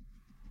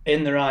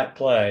in the right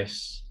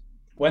place,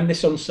 when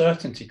this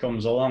uncertainty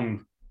comes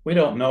along, we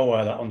don't know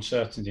where that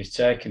uncertainty is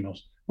taking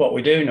us. What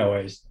we do know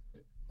is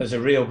there's a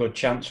real good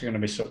chance we're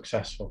going to be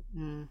successful.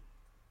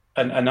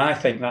 And I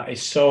think that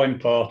is so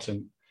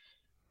important.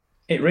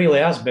 It really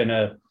has been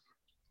a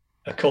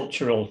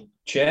cultural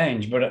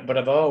change, but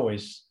I've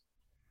always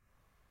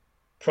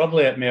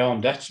probably at my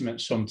own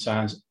detriment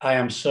sometimes. I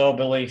am so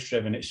belief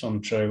driven, it's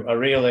untrue. I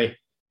really,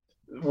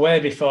 way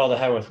before the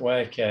Howarth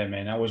Way came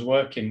in, I was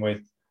working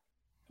with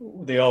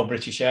the old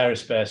British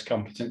Aerospace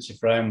Competency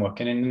Framework.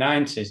 And in the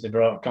 90s, they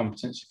brought a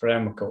competency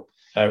framework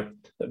out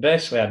that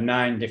basically had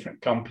 9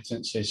 different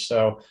competencies.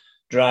 So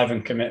drive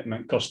and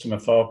commitment, customer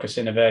focus,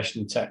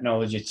 innovation,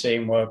 technology,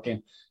 team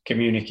working,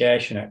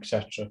 communication,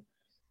 etc.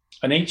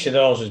 And each of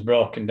those was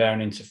broken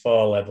down into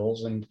 4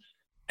 levels. And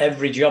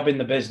every job in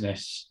the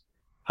business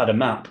had a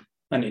map.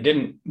 And it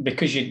didn't,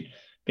 because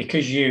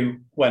you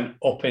went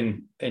up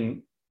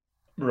in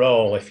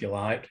role, if you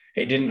like,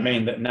 it didn't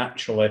mean that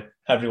naturally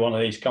every one of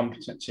these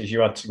competencies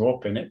you had to go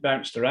up in. It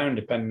bounced around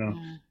depending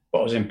on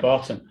what was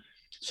important.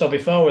 So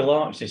before we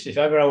launched this, if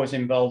ever I was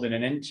involved in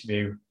an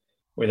interview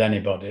with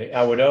anybody,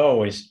 I would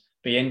always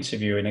be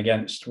interviewing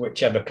against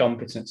whichever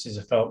competencies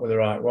I felt were the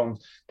right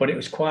ones. But it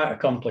was quite a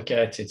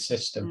complicated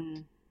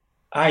system.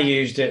 I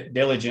used it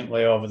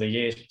diligently over the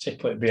years,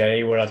 particularly at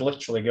BAE, where I'd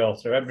literally go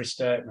through every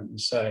statement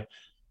and say,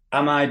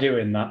 am I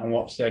doing that? And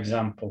what's the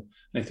example?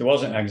 And if there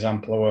wasn't an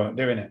example, I weren't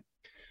doing it.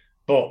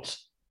 But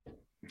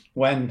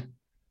when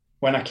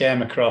I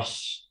came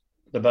across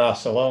the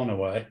Barcelona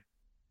way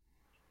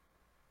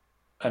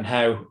and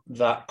how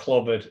that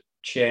club had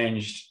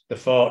changed the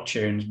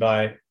fortunes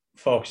by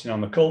focusing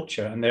on the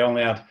culture, and they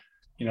only had,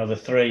 the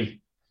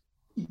 3,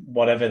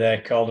 whatever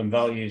they called them,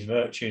 values,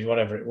 virtues,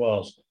 whatever it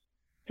was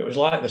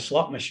like the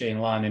slot machine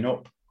lining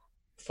up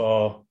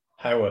for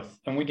Howarth.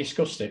 And we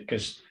discussed it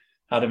because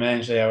Adam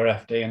Ainsley, our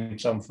FD, and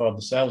Tom Ford,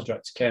 the sales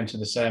director, came to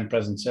the same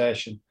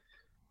presentation,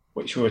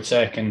 which we were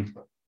taken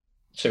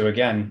to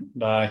again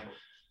by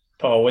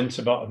Paul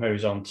Winterbottom,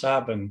 who's on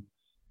tab. And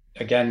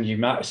again, you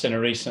might have seen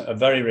a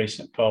very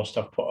recent post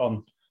I've put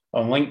on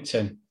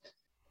LinkedIn.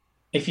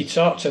 If you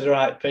talk to the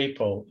right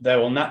people, they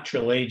will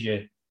naturally lead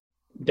you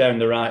down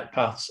the right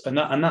paths. And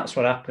that's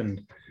what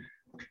happened.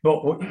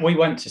 But we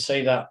went to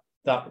see that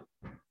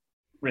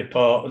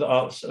report,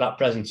 that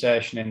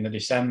presentation in the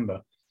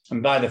December.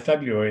 And by the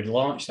February, we'd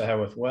launched the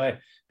Howarth Way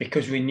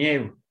because we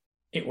knew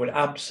it would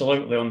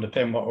absolutely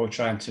underpin what we were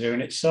trying to do.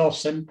 And it's so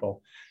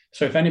simple.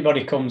 So if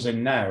anybody comes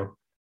in now,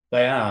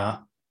 they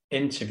are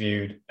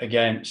interviewed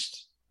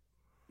against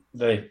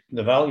the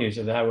values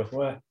of the Howarth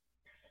Way.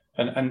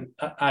 And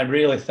I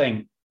really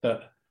think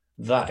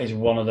that is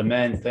one of the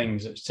main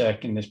things that's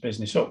taking this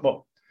business up.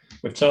 But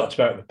we've talked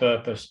about the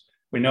purpose.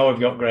 We know we've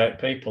got great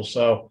people.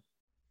 So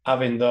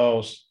having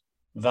those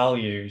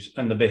values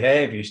and the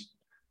behaviours,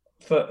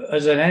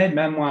 as an aid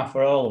memoir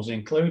for all of us,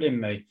 including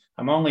me,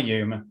 I'm only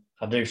human.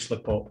 I do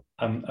slip up,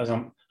 and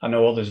I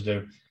know others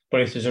do.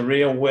 But if there's a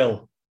real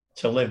will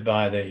to live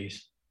by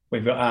these,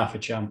 we've got half a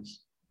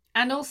chance.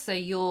 And also,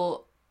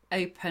 you're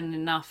open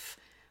enough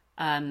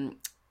for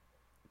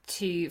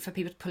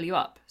people to pull you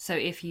up. So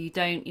if you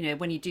don't,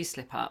 when you do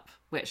slip up,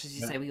 which, as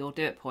you say, we all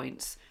do at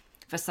points,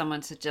 for someone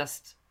to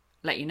just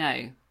let you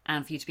know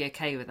and for you to be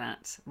okay with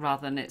that,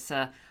 rather than it's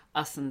a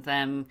us and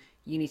them,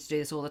 you need to do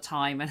this all the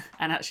time,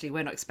 and actually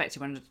we're not expecting,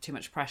 we're under too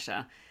much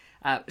pressure,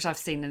 which I've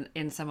seen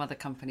in some other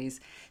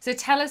companies. So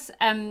tell us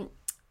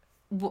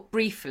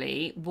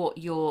briefly what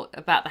you're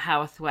about the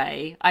Howarth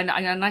Way. And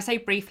I say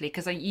briefly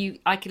because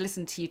I could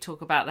listen to you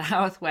talk about the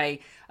Howarth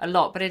Way a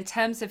lot, but in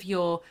terms of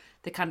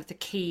the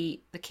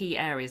key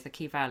areas, the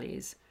key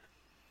values.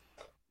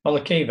 Well,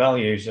 the key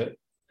values,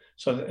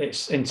 so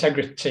it's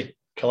integrity,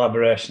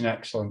 collaboration,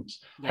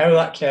 excellence. Yeah. How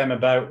that came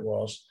about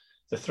was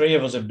the 3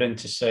 of us had been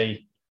to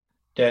see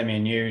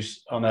Damien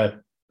Hughes on a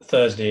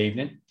Thursday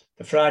evening.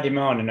 The Friday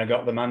morning, I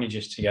got the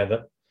managers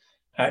together.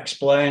 I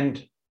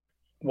explained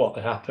what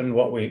had happened,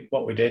 what we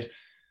did,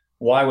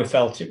 why we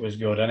felt it was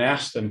good, and I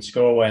asked them to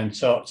go away and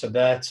talk to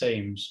their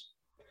teams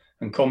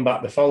and come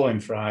back the following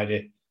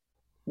Friday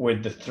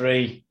with the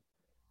 3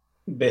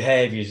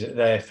 behaviours that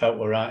they felt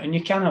were right. And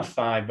you can have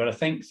 5, but I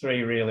think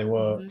 3 really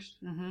works.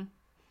 Mm-hmm.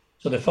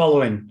 So the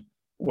following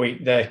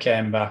week they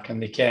came back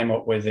and they came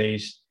up with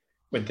these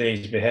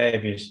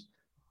behaviours,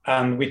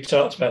 and we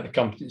talked about the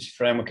competency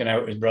framework and how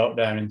it was brought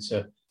down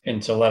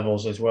into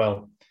levels as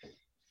well.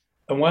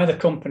 And where the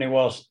company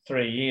was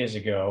 3 years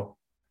ago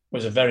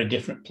was a very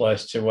different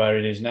place to where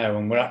it is now,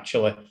 and we're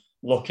actually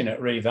looking at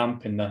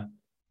revamping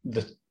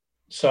the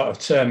sort of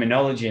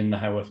terminology in the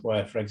Howarth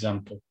Way, for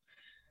example.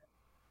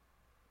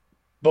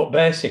 But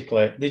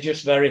basically, they're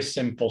just very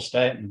simple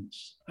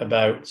statements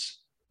about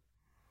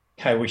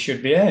how we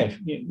should behave.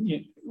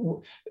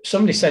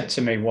 Somebody said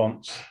to me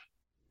once,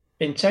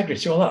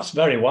 integrity, well, that's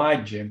very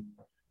wide, Jim.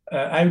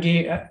 How do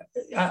you,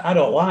 I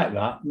don't like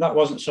that. That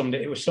wasn't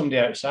somebody, it was somebody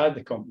outside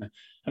the company.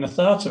 And I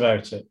thought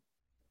about it.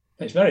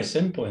 It's very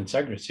simple,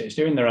 integrity. It's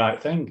doing the right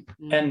thing.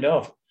 End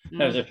of.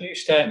 There's a few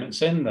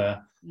statements in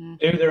there.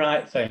 Do the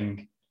right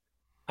thing.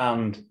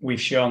 And we've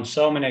shown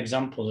so many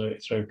examples of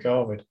it through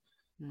COVID.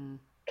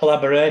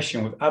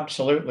 Collaboration, we've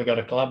absolutely got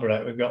to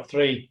collaborate. We've got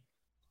three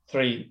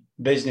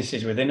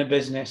businesses within a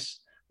business.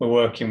 We're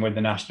working with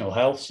the National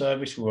Health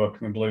Service. We're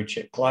working with blue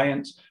chip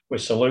clients. We're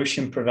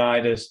solution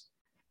providers.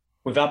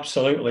 We've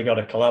absolutely got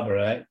to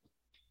collaborate.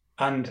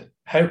 And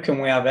how can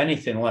we have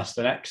anything less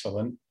than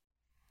excellent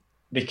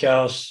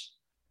because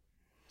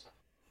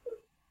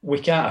we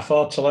can't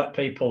afford to let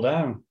people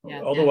down.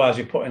 Otherwise,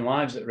 we're putting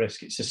lives at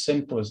risk. It's as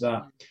simple as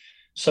that.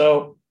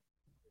 So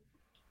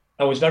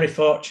I was very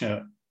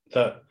fortunate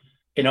that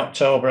in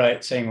October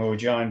 18, we were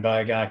joined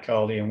by a guy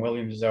called Ian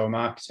Williams as our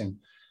marketing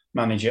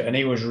manager, and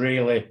he was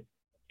really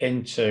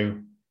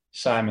into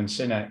Simon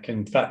Sinek.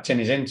 In fact, in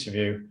his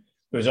interview,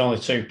 there was only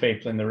two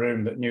people in the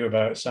room that knew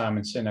about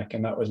Simon Sinek,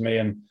 and that was me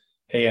and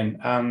Ian.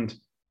 And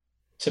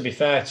to be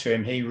fair to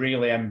him, he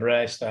really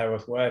embraced the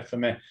Howarth Way for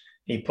me.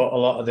 He put a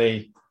lot of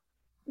the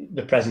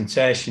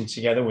presentation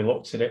together. We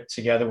looked at it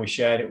together. We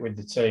shared it with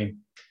the team.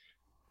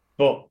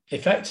 But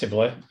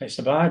effectively, it's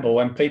the Bible.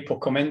 When people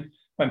come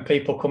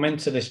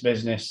into this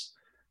business,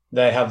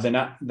 they have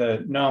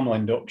the normal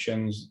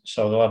inductions.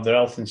 So they'll have their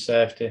health and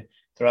safety,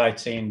 their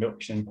IT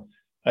induction,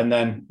 and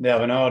then they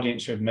have an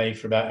audience with me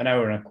for about an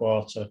hour and a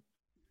quarter.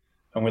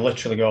 And we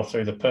literally go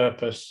through the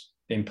purpose,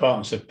 the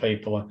importance of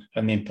people,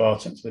 and the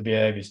importance of the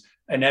behaviours,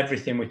 and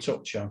everything we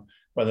touch on,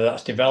 whether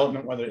that's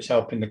development, whether it's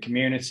helping the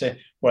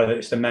community, whether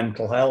it's the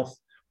mental health,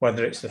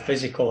 whether it's the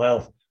physical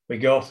health. We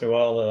go through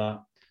all of that.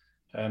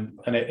 And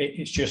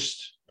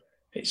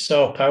it's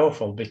so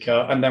powerful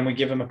and then we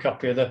give them a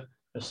copy of I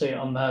see it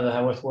on there, the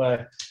Howarth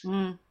Way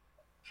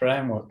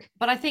framework.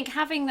 But I think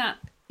having that,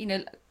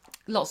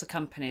 lots of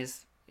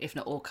companies, if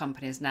not all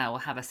companies now, will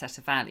have a set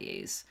of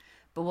values,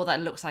 but what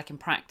that looks like in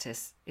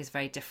practice is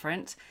very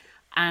different.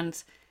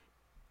 And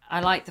I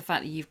like the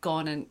fact that you've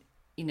gone and,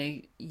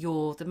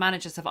 the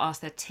managers have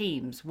asked their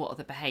teams what are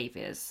the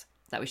behaviours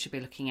that we should be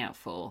looking out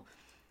for.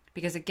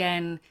 Because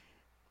again,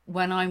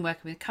 when I'm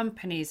working with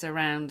companies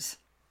around,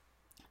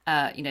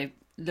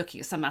 looking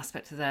at some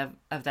aspect of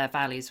their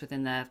values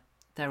within their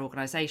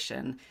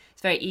organisation,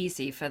 it's very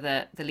easy for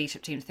the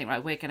leadership team to think,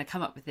 right, we're going to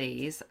come up with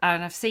these.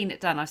 And I've seen it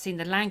done. I've seen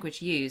the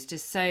language used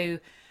is so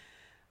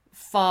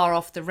far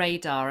off the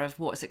radar of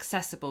what's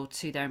accessible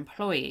to their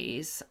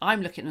employees.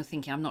 I'm looking and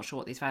thinking, I'm not sure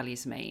what these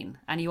values mean.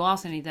 And you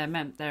ask any of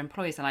their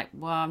employees, they're like,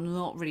 well, I'm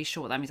not really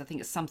sure what that means. I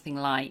think it's something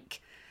like,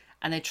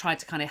 and they try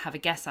to kind of have a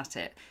guess at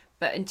it.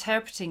 But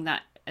interpreting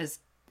that as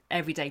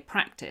everyday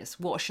practice,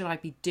 what should I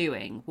be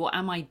doing? What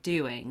am I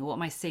doing? What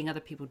am I seeing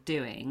other people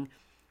doing?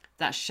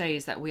 That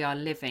shows that we are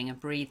living and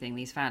breathing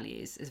these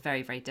values is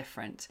very, very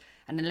different.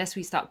 And unless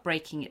we start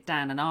breaking it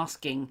down and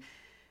asking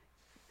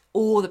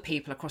all the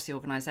people across the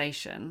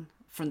organisation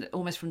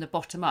almost from the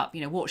bottom up,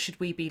 what should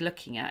we be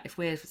looking at if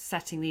we're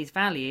setting these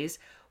values?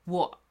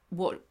 What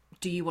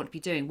do you want to be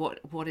doing?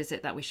 What is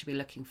it that we should be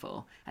looking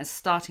for? And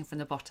starting from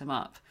the bottom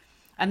up.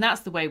 And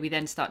that's the way we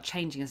then start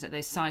changing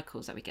those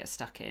cycles that we get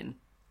stuck in.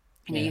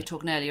 You were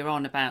talking earlier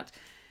on about,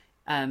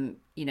 trying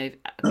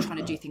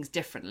to do things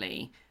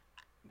differently.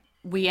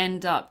 We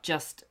end up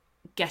just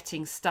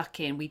getting stuck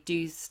in. We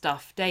do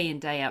stuff day in,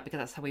 day out because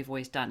that's how we've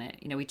always done it.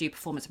 We do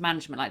performance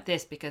management like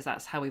this because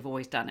that's how we've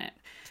always done it.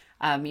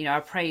 Our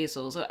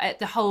appraisals, or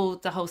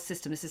the whole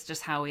system. This is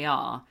just how we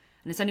are.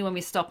 And it's only when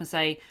we stop and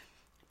say,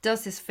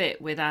 does this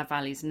fit with our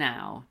values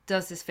now?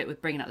 Does this fit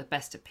with bringing out the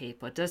best of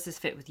people? Does this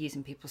fit with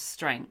using people's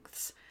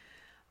strengths?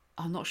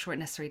 I'm not sure it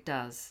necessarily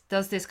does.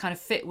 Does this kind of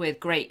fit with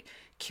great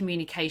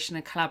communication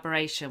and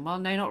collaboration? Well,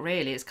 no, not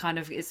really. It's kind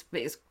of it's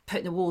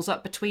putting the walls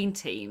up between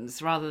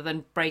teams rather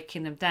than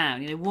breaking them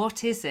down.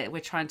 What is it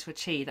we're trying to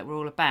achieve that we're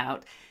all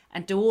about?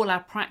 And do all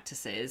our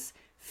practices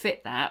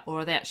fit that, or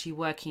are they actually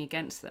working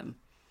against them?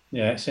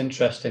 Yeah, it's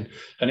interesting.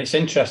 And it's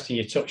interesting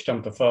you touched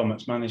on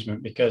performance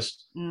management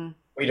because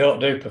we don't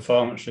do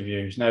performance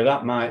reviews. Now,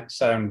 that might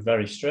sound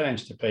very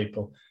strange to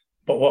people,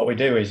 but what we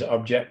do is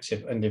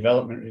objective and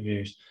development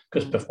reviews,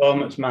 because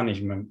performance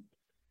management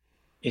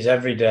is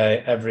every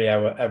day, every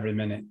hour, every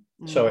minute.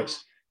 So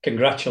it's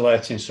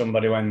congratulating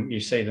somebody when you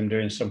see them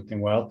doing something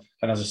well.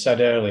 And as I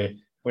said earlier, if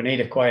we need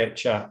a quiet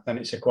chat, then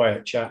it's a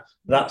quiet chat.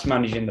 That's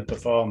managing the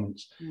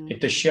performance. If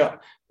the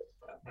shot,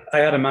 I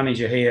had a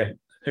manager here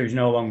who's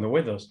no longer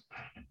with us,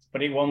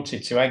 but he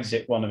wanted to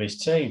exit one of his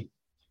team.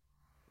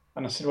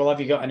 And I said, well, have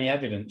you got any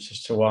evidence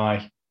as to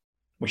why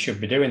we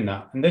should be doing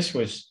that? And this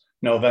was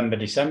November,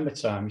 December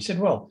time. He said,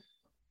 well,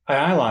 I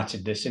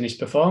highlighted this in his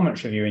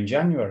performance review in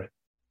January.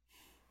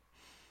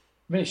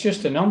 I mean, it's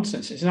just a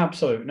nonsense. It's an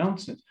absolute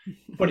nonsense.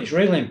 But it's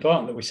really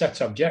important that we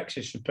set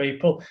objectives for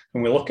people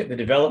and we look at the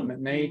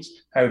development needs.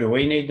 How do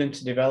we need them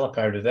to develop?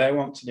 How do they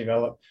want to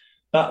develop?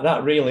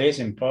 That really is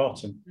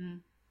important.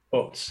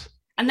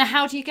 And then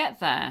how do you get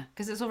there?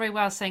 Because it's all very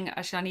well saying,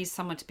 actually, I need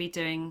someone to be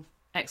doing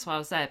X, Y,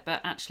 or Z,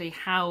 but actually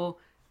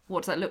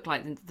what does that look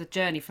like, the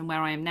journey from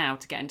where I am now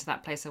to get into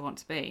that place I want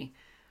to be,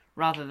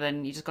 rather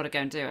than you just got to go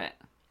and do it?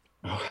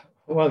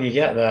 Well, you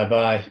get there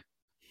by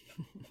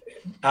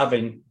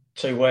having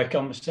two-way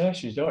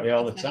conversations, don't you,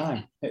 all the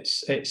time?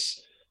 It's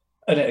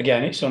and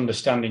again, it's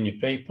understanding your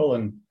people,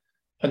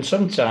 and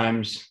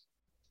sometimes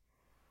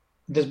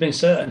there's been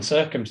certain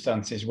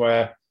circumstances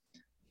where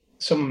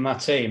some of my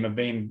team have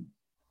been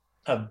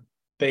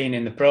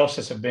in the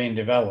process of being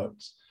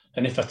developed,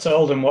 and if I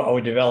told them what I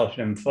would develop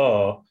them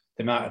for,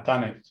 they might have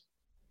panicked.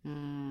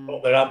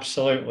 But they're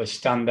absolutely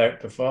standout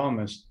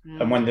performers,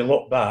 and when they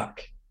look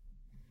back,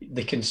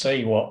 they can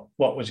see what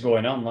was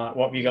going on, like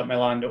what have you got me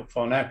lined up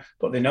for now,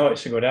 but they know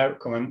it's a good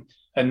outcome,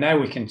 and now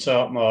we can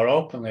talk more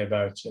openly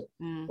about it.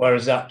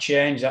 Whereas that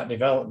change, that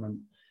development,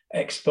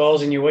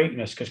 exposing your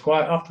weakness, because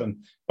quite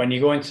often when you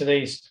go into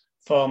these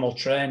formal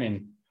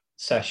training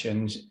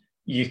sessions,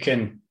 you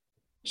can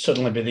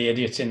suddenly be the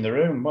idiot in the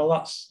room. Well,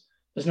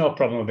 there's no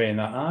problem with being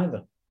that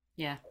either.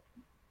 Yeah.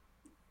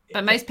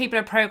 But most people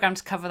are programmed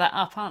to cover that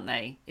up, aren't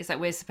they? It's like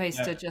we're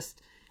supposed to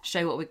just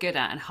show what we're good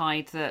at and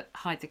hide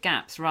the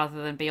gaps,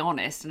 rather than be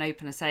honest and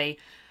open and say,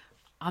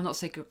 I'm not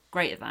so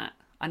great at that.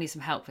 I need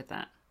some help with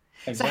that.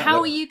 Exactly. So how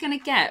are you going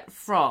to get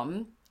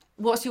from,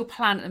 what's your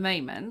plan at the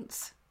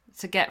moment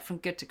to get from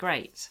good to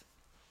great?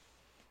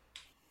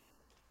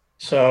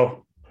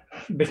 So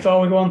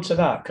before we go on to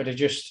that, could I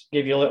just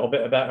give you a little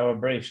bit about our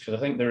briefs? Because I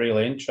think they're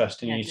really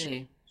interesting. Yeah,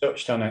 you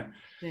touched on it.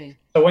 Do.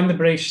 So when the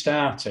brief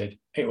started,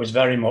 it was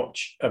very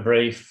much a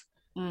brief.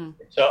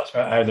 It talked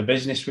about how the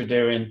business we're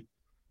doing.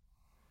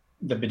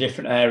 There'd be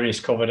different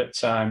areas covered at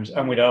times,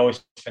 and we'd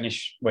always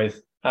finish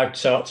with how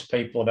to talk to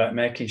people about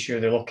making sure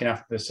they're looking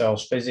after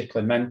themselves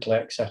physically, mentally,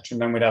 etc.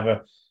 And then we'd have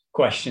a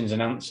questions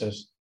and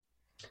answers.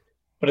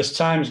 But as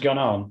time's gone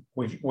on,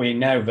 we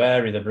now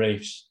vary the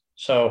briefs.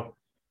 So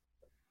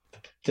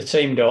the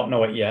team don't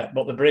know it yet,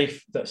 but the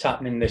brief that's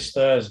happening this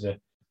Thursday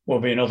will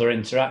be another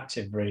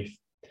interactive brief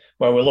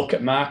where we'll look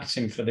at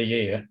marketing for the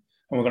year, and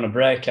we're going to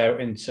break out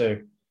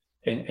into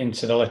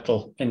the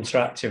little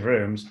interactive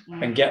rooms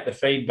and get the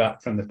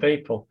feedback from the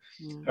people.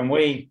 And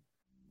we,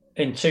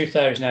 in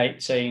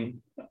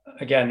 2018,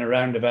 again,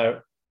 around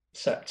about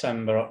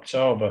September,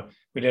 October,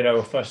 we did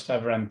our first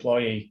ever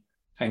employee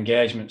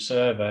engagement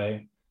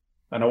survey,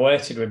 and I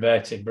waited with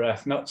bated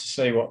breath, not to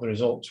see what the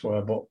results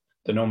were, but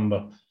the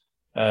number.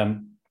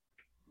 And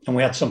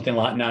we had something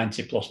like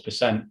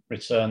 90+%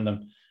 return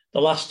them.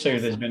 The last two,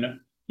 there's been,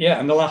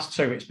 and the last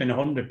two, it's been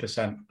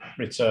 100%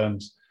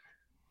 returns.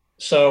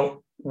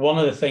 So one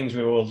of the things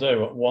we will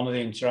do at one of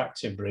the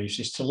interactive briefs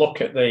is to look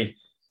at the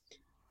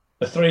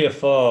 3 or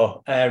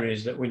 4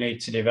 areas that we need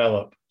to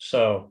develop.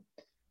 So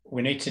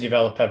we need to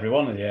develop every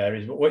one of the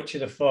areas, but which are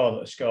the 4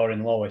 that are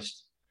scoring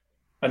lowest?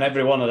 And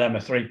every one of them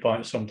are 3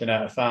 point something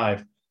out of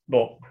 5,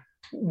 but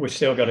we've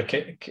still got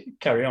to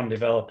carry on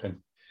developing.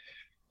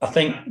 I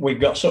think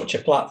we've got such a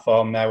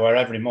platform now where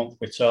every month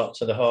we talk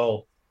to the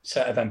whole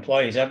set of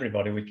employees,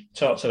 everybody, we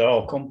talk to the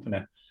whole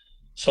company.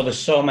 So there's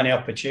so many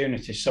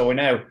opportunities. So we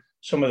know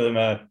some of them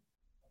are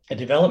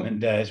development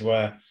days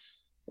where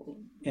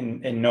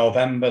in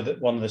November,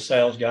 that one of the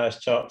sales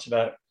guys talked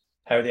about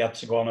how they had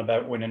to go on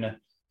about winning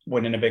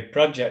a big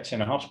project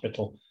in a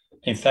hospital.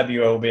 In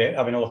February, we'll be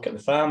having a look at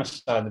the pharma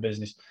side of the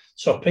business.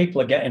 So people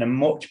are getting a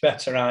much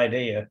better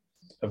idea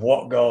of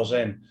what goes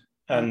in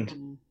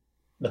and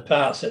the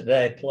parts that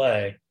they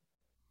play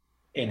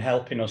in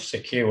helping us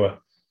secure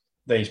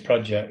these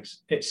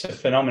projects. It's a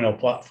phenomenal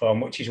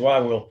platform, which is why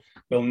we'll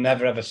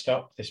never ever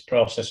stop this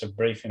process of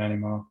briefing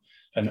anymore.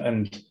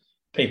 And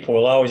people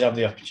will always have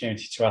the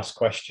opportunity to ask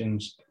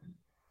questions,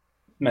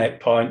 make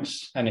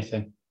points,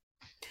 anything.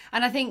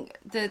 And I think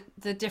the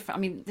different,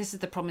 I mean, this is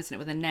the problem, isn't it,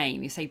 with a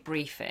name? You say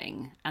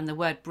briefing, and the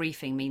word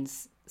briefing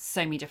means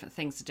so many different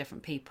things to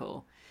different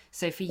people.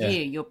 So for you,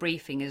 your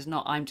briefing is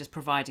not, I'm just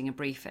providing a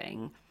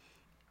briefing.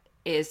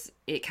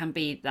 It can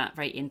be that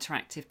very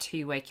interactive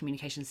two-way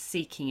communication,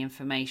 seeking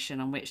information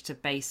on which to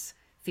base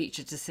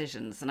future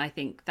decisions. And I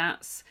think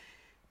that's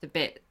the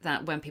bit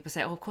that when people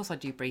say, oh, of course I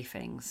do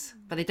briefings,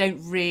 but they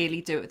don't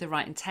really do it with the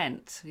right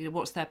intent. You know,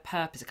 what's their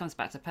purpose? It comes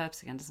back to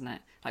purpose again, doesn't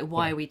it? Like,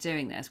 why are we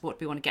doing this? What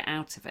do we want to get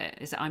out of it?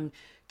 Is it I'm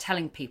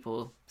telling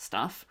people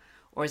stuff,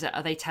 or is it,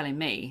 are they telling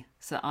me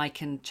so that I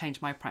can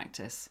change my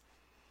practice?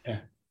 Yeah,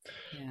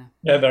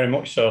 very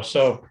much so.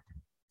 So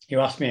you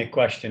asked me a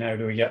question, how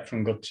do we get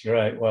from good to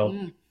great?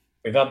 Well,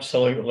 we've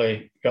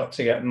absolutely got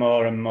to get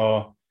more and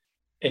more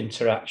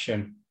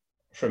interaction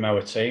from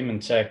our team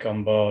and take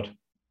on board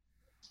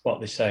what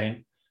they're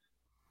saying.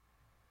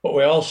 But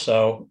we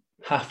also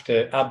have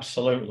to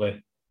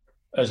absolutely,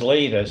 as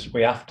leaders,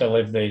 we have to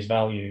live these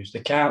values.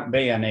 There can't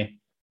be any,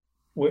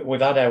 we've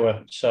had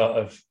our sort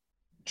of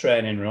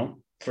training run,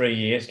 3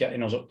 years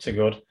getting us up to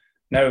good.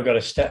 Now we've got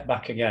to step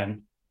back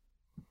again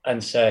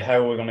and say,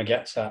 how are we going to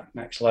get to that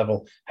next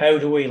level? How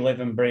do we live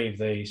and breathe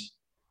these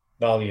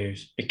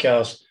values?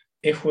 Because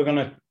if we're going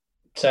to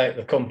take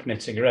the company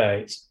to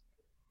great,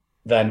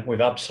 then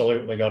we've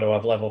absolutely got to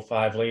have level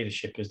 5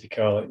 leadership, as they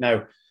call it.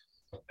 Now,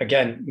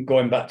 again,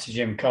 going back to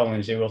Jim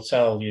Collins, he will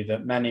tell you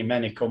that many,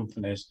 many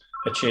companies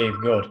achieve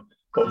good,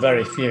 but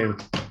very few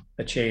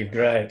achieve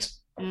great.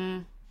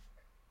 And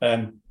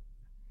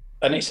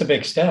it's a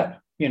big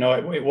step. You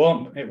know, it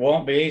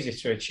won't be easy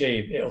to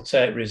achieve. It'll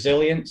take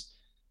resilience.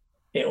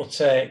 It'll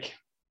take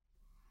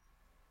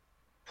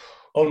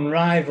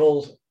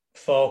unrivaled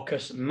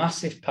focus,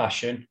 massive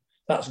passion.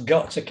 That's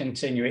got to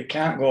continue. It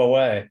can't go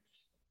away.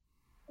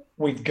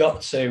 We've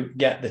got to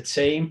get the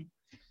team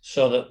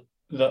so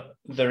that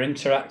they're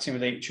interacting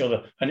with each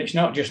other. And it's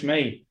not just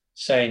me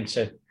saying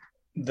to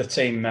the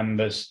team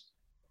members,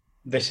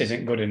 this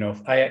isn't good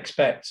enough. I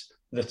expect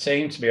the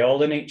team to be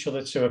holding each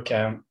other to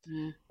account.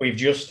 We've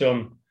just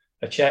done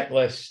a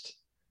checklist.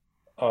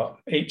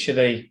 Each of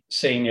the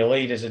senior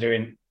leaders are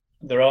doing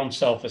their own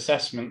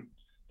self-assessment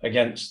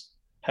against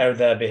how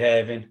they're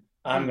behaving.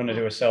 I'm going to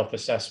do a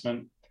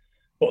self-assessment,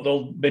 but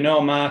there'll be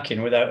no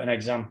marking without an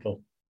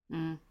example.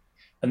 And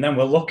then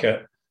we'll look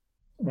at,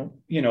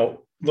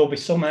 there'll be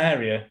some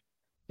area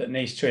that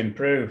needs to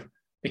improve,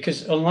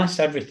 because unless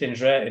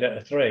everything's rated at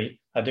a 3,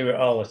 I do it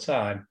all the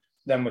time,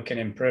 then we can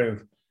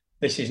improve.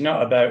 This is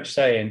not about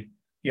saying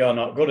you're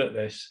not good at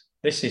this.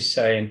 This is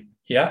saying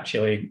you're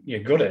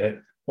good at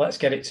it. Let's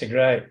get it to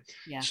great.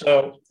 Yeah.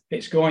 So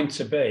it's going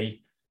to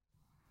be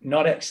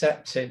not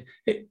accepting.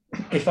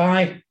 If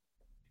I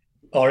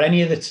or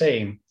any of the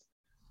team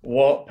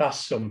walk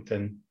past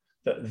something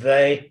that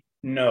they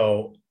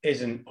know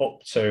isn't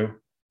up to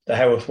the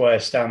Howarth Way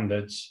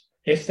standards,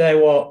 if they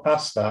walk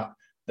past that,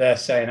 they're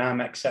saying,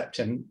 I'm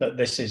accepting that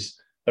this is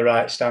the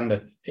right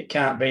standard. It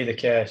can't be the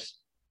case.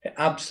 It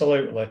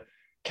absolutely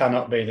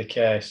cannot be the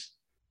case.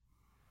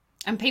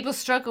 And people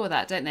struggle with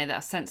that, don't they?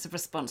 That sense of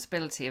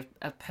responsibility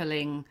of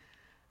pulling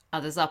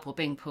others up or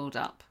being pulled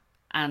up.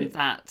 And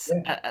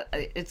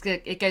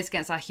it goes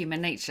against our human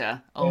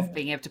nature of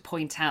being able to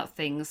point out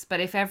things.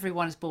 But if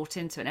everyone is bought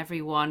into it and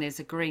everyone is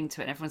agreeing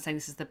to it and everyone's saying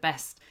this is the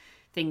best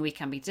thing we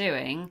can be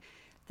doing,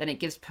 then it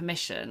gives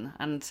permission.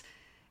 And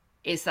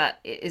is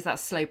that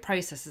slow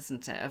process,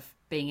 isn't it, of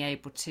being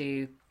able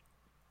to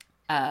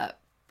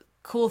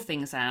call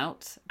things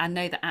out and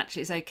know that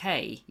actually it's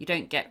okay. You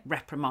don't get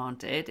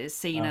reprimanded. It's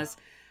seen as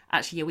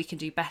actually, we can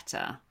do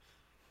better.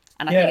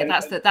 And I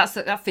think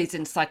that feeds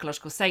into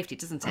psychological safety,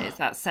 doesn't it? It's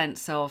that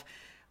sense of,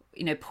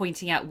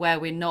 pointing out where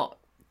we're not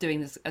doing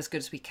this as good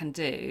as we can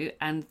do,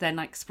 and then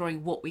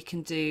exploring what we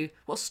can do,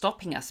 what's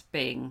stopping us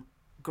being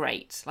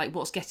great, like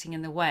what's getting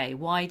in the way.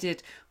 Why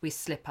did we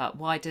slip up?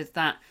 Why did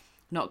that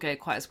not go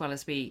quite as well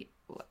as we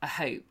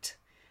hoped?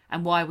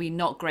 And why are we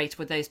not great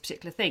with those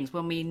particular things?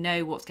 When we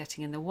know what's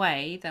getting in the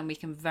way, then we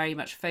can very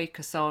much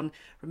focus on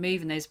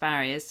removing those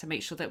barriers to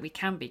make sure that we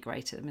can be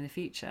great at them in the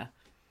future.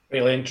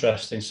 Really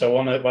interesting. So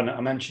when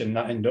I mentioned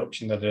that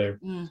induction I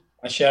do,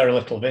 I share a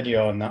little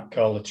video on that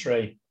called The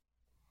Tree.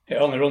 It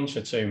only runs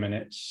for 2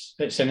 minutes.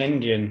 It's an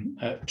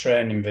Indian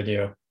training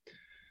video.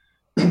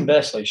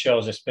 Basically, it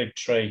shows this big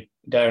tree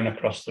down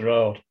across the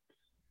road,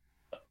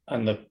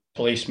 and the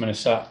policeman is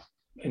sat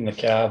in the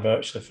car,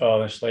 virtually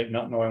falling asleep,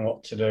 not knowing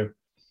what to do.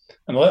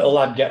 And the little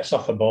lad gets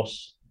off a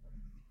bus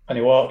and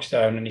he walks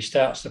down and he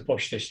starts to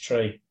push this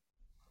tree.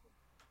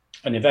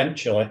 And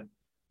eventually,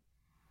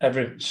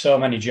 so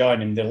many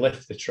join him, they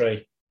lift the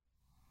tree.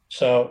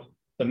 So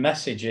the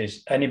message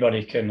is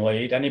anybody can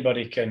lead,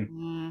 anybody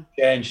can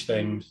change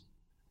things,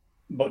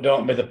 but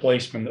don't be the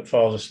policeman that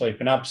falls asleep,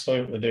 and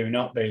absolutely do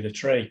not be the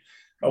tree.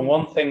 And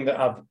one thing that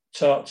I've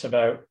talked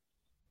about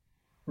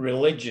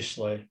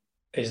religiously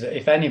is that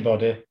if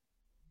anybody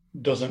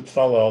doesn't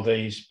follow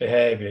these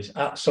behaviours,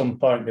 at some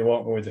point they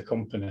won't go with the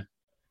company.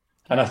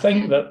 And I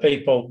think that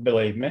people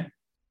believe me.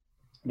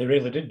 They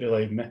really did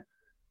believe me.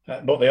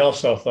 But they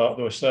also thought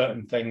there were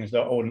certain things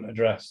that I wouldn't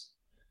address.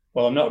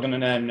 Well, I'm not going to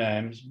name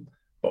names,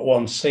 but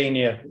one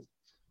senior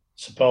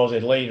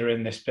supposed leader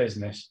in this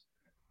business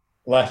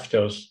left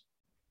us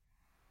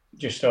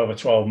just over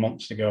 12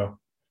 months ago,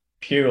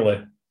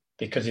 purely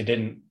because he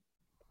didn't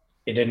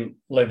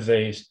live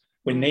these.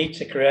 We need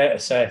to create a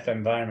safe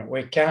environment.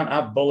 We can't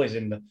have bullies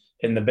in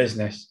the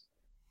business.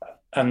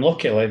 And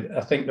luckily,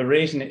 I think the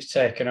reason it's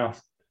taken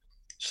off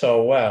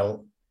so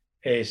well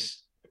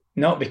is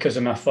not because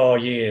of my 4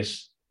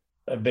 years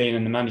of being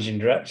in the managing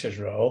director's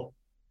role.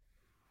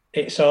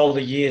 It's all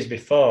the years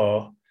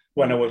before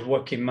when I was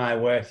working my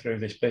way through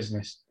this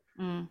business.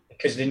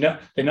 Because they're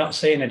not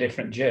seeing a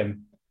different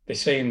Jim. They're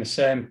seeing the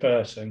same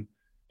person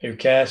who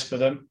cares for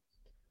them.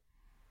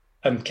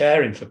 And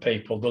caring for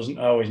people doesn't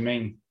always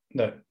mean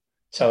that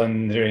telling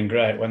them they're doing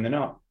great when they're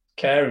not.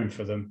 Caring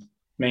for them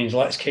means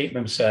let's keep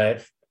them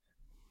safe.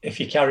 If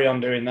you carry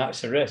on doing that,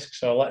 it's a risk.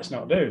 So let's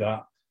not do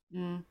that.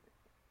 And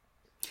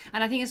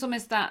I think it's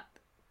almost that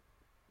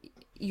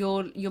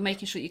you're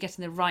making sure you're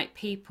getting the right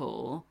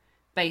people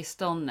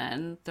based on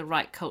then the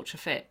right culture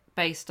fit,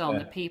 based on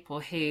the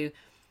people who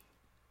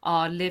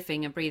are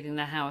living and breathing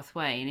the Howarth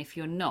way. And if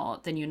you're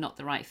not, then you're not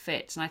the right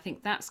fit. And I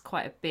think that's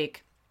quite a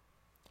big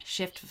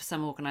shift for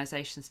some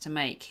organisations to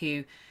make,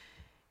 who,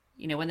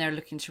 when they're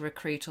looking to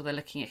recruit or they're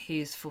looking at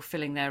who's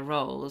fulfilling their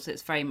roles,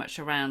 it's very much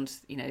around,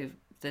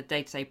 the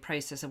day-to-day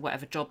process of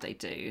whatever job they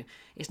do.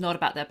 It's not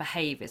about their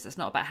behaviours. It's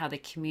not about how they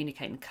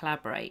communicate and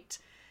collaborate.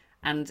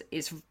 And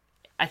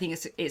I think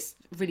it's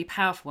really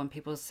powerful when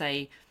people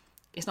say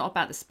it's not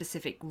about the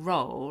specific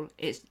role.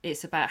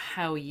 It's about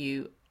how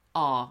you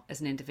are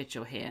as an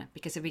individual here.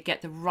 Because if we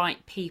get the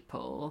right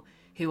people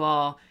who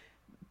are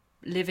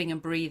living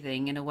and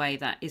breathing in a way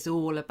that is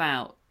all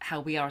about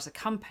how we are as a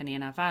company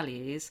and our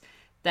values,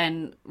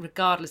 then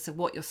regardless of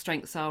what your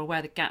strengths are or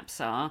where the gaps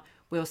are,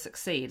 we'll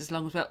succeed, as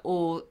long as we're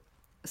all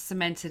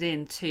cemented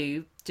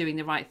into doing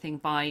the right thing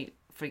by,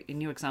 in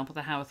your example,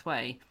 the Howarth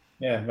way.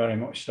 Yeah, very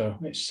much so.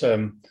 It's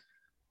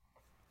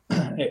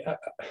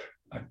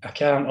I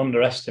can't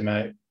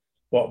underestimate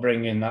what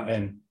bringing that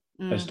in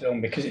has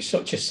done, because it's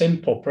such a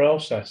simple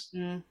process.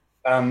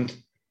 And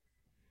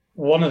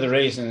one of the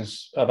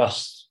reasons I've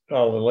asked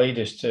all the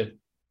leaders to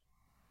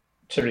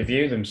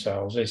review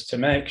themselves is to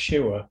make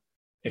sure,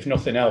 if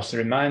nothing else,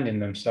 they're reminding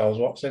themselves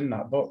what's in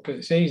that book.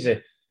 Because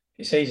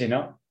it's easy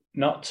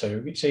not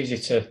to. It's easy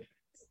to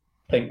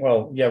think,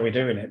 well, yeah, we're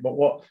doing it, but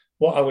what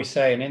are we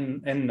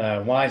saying in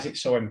there? Why is it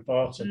so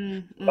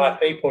important? By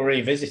people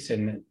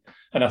revisiting it.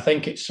 And I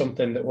think it's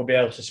something that we'll be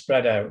able to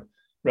spread out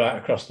right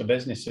across the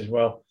business as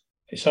well.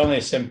 It's only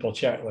a simple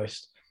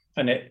checklist,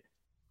 and it,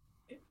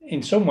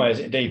 in some ways,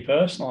 it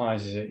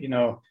depersonalizes it, you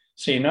know.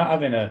 So you're not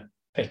having a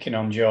picking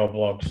on Joe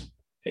blogs.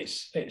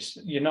 It's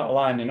you're not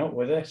lining up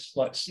with this.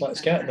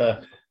 Let's get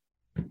there.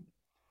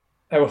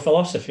 Our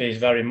philosophy is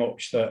very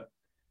much that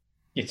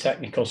your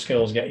technical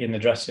skills get you in the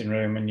dressing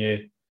room, and your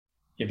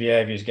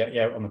behaviours get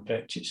you out on the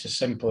pitch. It's as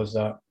simple as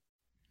that.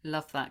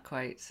 Love that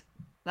quote.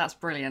 That's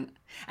brilliant.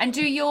 And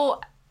do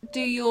all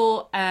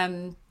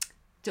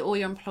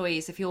your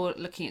employees, if you're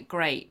looking at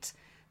great,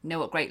 know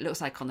what great looks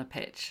like on the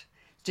pitch?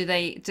 Do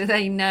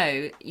they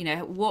know, you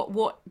know,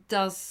 what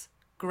does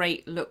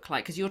great look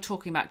like? Because you're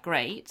talking about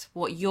great.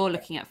 What you're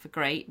looking at for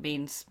great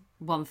means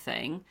one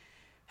thing.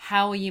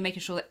 How are you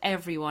making sure that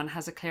everyone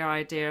has a clear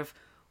idea of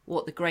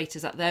what the great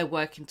is that they're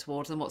working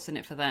towards and what's in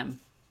it for them?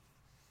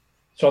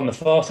 So on the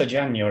 4th of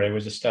January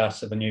was the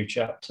start of the new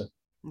chapter.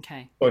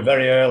 Okay. We're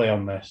very early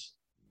on this.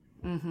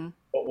 But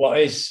what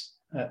is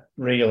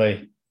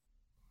really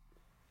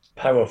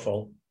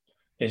powerful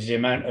is the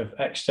amount of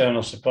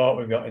external support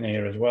we've got in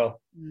here as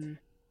well.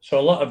 So a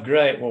lot of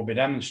great will be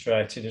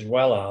demonstrated, as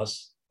well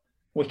as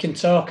we can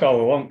talk all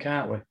we want,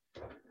 can't we?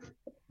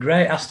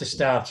 Great has to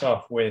start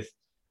off with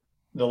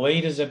the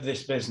leaders of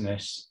this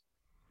business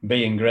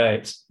being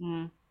great.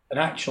 And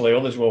actually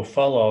others will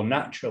follow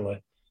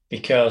naturally,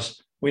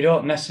 because we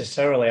don't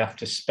necessarily have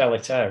to spell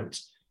it out.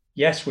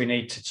 Yes, we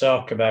need to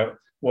talk about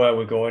where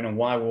we're going and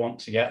why we want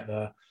to get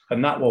there,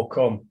 and that will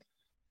come.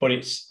 But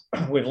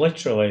we've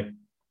literally,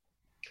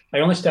 I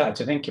only started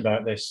to think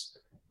about this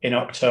in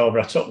October.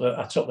 I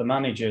took the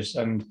managers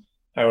and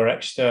our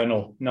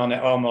external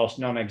almost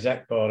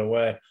non-exec board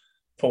away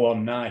for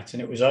one night,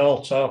 and it was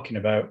all talking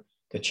about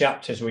the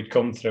chapters we'd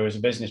come through as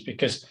a business.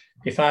 Because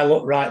if I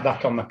look right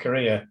back on my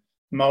career,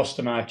 most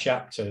of my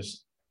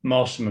chapters,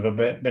 most of them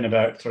have been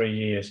about 3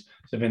 years.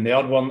 There's been the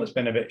odd one that's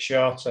been a bit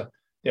shorter.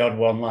 The odd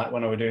one, like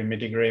when I was doing my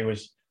degree,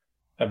 was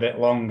a bit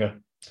longer.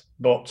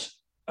 But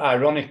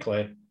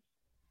ironically,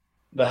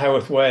 the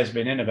Howarth Way has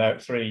been in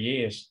about 3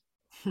 years,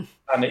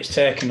 and it's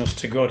taken us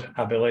to good,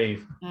 I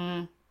believe.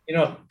 You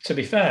know, to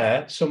be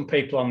fair, some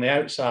people on the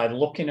outside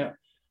looking at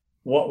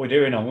what we're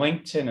doing on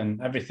LinkedIn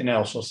and everything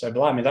else will say,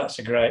 blimey, that's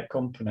a great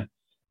company.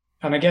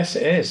 And I guess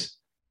it is.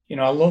 You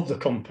know, I love the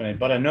company,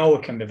 but I know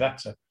we can be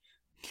better.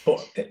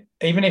 But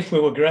even if we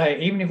were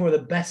great, even if we're the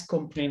best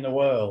company in the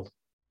world,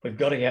 we've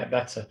got to get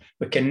better.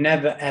 We can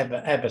never,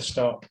 ever, ever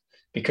stop,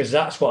 because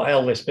that's what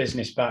held this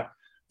business back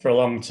for a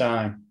long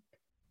time.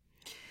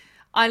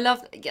 I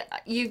love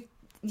you.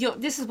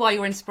 This is why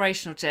you're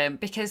inspirational, Jim,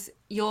 because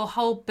your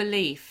whole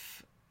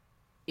belief,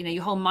 you know,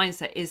 your whole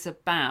mindset is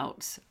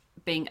about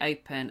being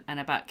open and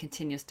about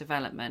continuous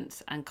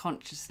development and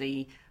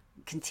continuously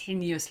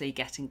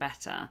getting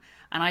better.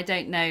 And I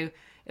don't know,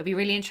 it'll be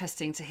really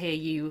interesting to hear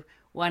you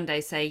one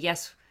day say,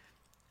 yes,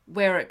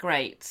 we're at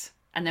great,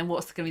 and then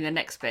what's going to be the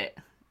next bit?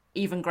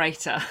 Even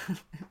greater.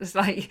 It's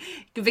like,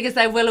 because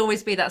there will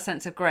always be that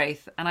sense of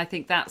growth, and I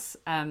think that's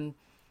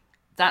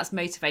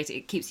motivating.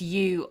 It keeps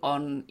you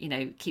on, you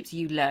know, keeps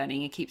you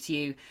learning, it keeps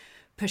you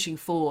pushing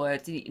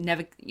forward.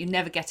 You're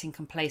never getting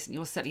complacent.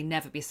 You'll certainly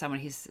never be someone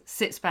who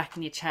sits back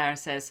in your chair and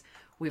says,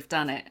 we've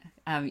done it.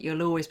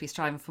 You'll always be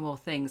striving for more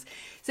things.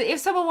 So if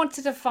someone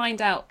wanted to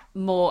find out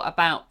more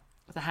about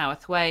the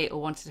Howarth Way, or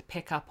wanted to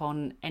pick up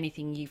on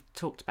anything you've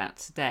talked about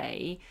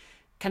today,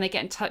 can they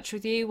get in touch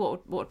with you?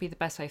 What would be the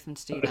best way for them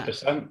to do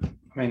 100%. that?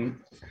 I mean,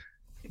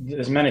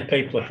 there's many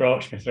people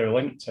approach me through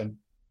LinkedIn.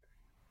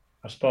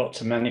 I spoke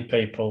to many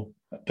people,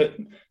 but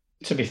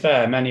to be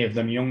fair, many of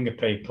them younger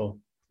people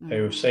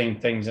who have seen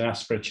things and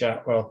asked for a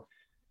chat. Well,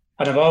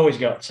 and I've always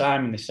got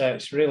time, and they say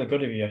it's really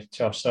good of you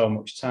to have so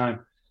much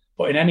time.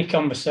 But in any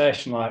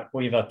conversation like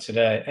we've had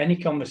today, any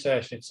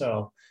conversation at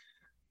all,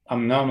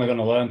 I'm normally going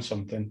to learn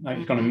something. Like,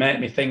 it's going to make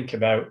me think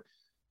about,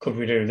 could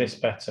we do this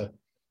better?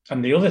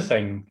 And the other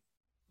thing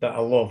that I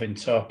love in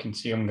talking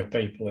to younger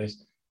people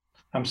is,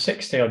 I'm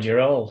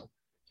 60-odd-year-old.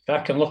 If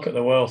I can look at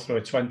the world through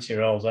a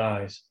 20-year-old's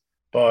eyes,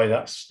 boy,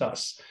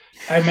 that's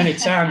how many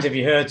times have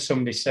you heard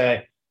somebody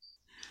say,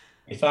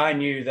 if I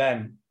knew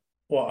then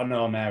what I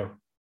know now?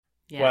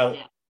 Yeah. Well,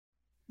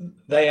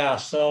 they are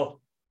so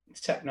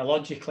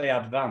technologically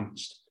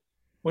advanced.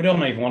 We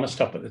don't even want to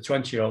stop at the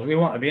 20-year-olds. We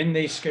want to be in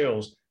these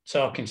schools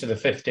talking to the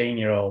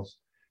 15-year-olds,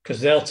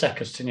 because they'll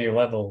take us to new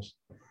levels.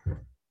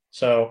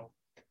 So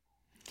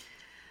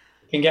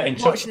you can get in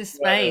touch. Watch this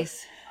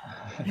space.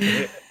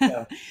 Yeah.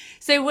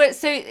 So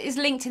is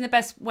LinkedIn the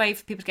best way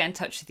for people to get in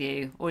touch with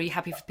you, or are you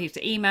happy for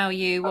people to email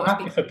you? I'm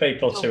happy for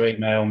people to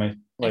email me,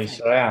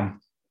 Lisa. Okay. I am.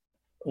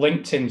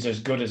 LinkedIn's as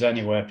good as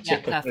anywhere,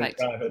 particularly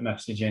through private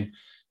messaging.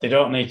 They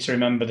don't need to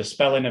remember the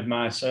spelling of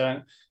my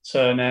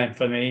surname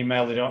for my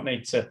email. They don't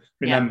need to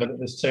remember that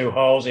there's 2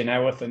 halls in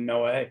Haworth and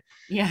no A.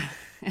 Yeah.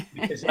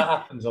 Because that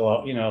happens a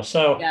lot,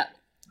 So yeah,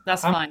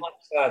 that's fine.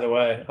 Either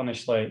way,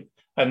 honestly.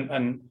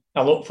 And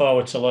I look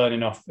forward to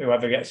learning off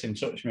whoever gets in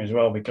touch with me as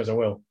well, because I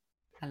will.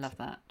 I love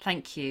that.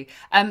 Thank you.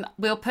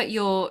 We'll put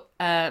your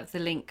the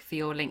link for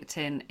your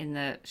LinkedIn in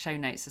the show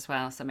notes as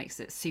well, so it makes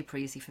it super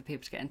easy for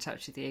people to get in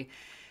touch with you.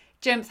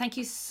 Jim, thank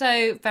you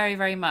so very,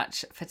 very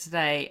much for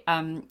today.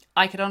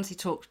 I could honestly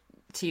talk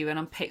to you and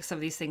unpick some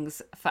of these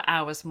things for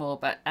hours more,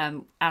 but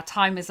our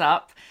time is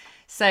up.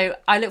 So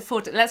I look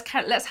forward to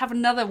let's have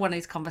another one of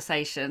these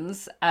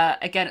conversations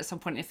again at some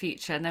point in the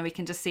future, and then we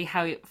can just see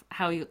how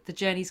the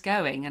journey's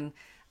going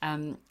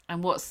and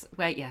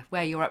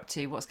where you're up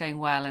to, what's going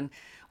well, and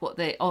what's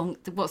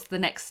the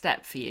next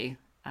step for you,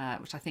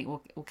 which I think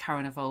will carry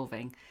on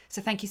evolving.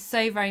 So thank you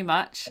so very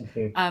much,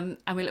 and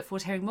we look forward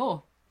to hearing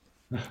more.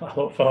 I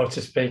look forward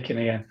to speaking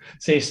again.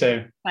 See you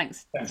soon.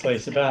 Thanks,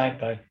 Lisa.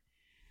 Bye.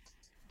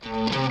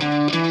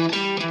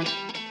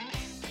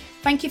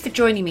 Thank you for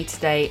joining me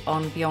today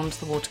on Beyond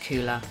the Water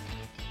Cooler.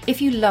 If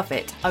you love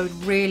it, I would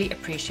really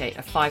appreciate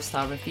a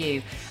 5-star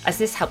review, as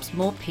this helps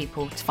more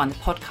people to find the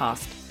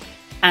podcast.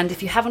 And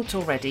if you haven't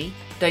already,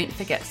 don't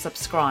forget to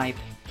subscribe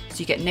so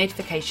you get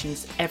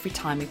notifications every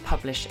time we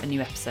publish a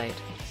new episode.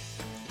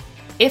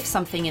 If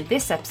something in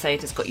this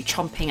episode has got you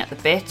chomping at the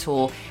bit,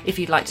 or if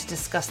you'd like to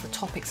discuss the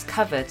topics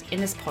covered in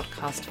this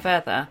podcast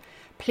further,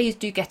 please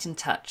do get in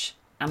touch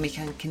and we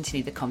can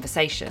continue the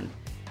conversation.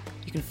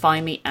 You can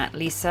find me at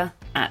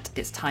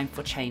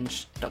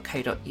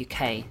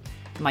lisa@itstimeforchange.co.uk.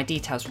 My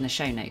details are in the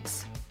show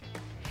notes.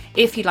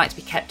 If you'd like to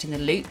be kept in the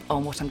loop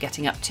on what I'm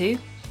getting up to,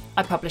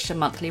 I publish a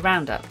monthly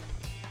roundup.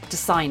 To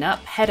sign up,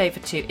 head over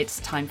to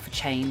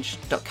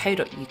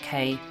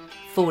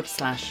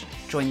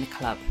itstimeforchange.co.uk/join the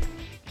club.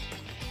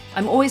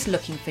 I'm always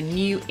looking for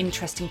new,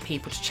 interesting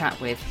people to chat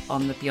with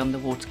on the Beyond the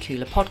Water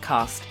Cooler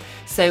podcast.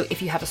 So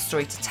if you have a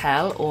story to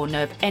tell or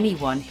know of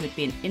anyone who would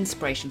be an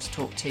inspiration to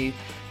talk to,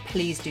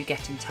 please do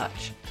get in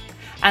touch.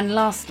 And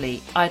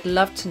lastly, I'd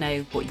love to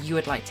know what you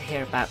would like to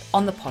hear about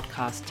on the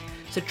podcast.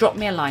 So drop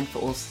me a line for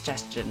all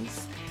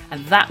suggestions.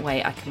 And that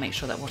way I can make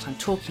sure that what I'm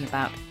talking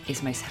about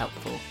is most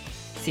helpful.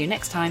 See you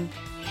next time.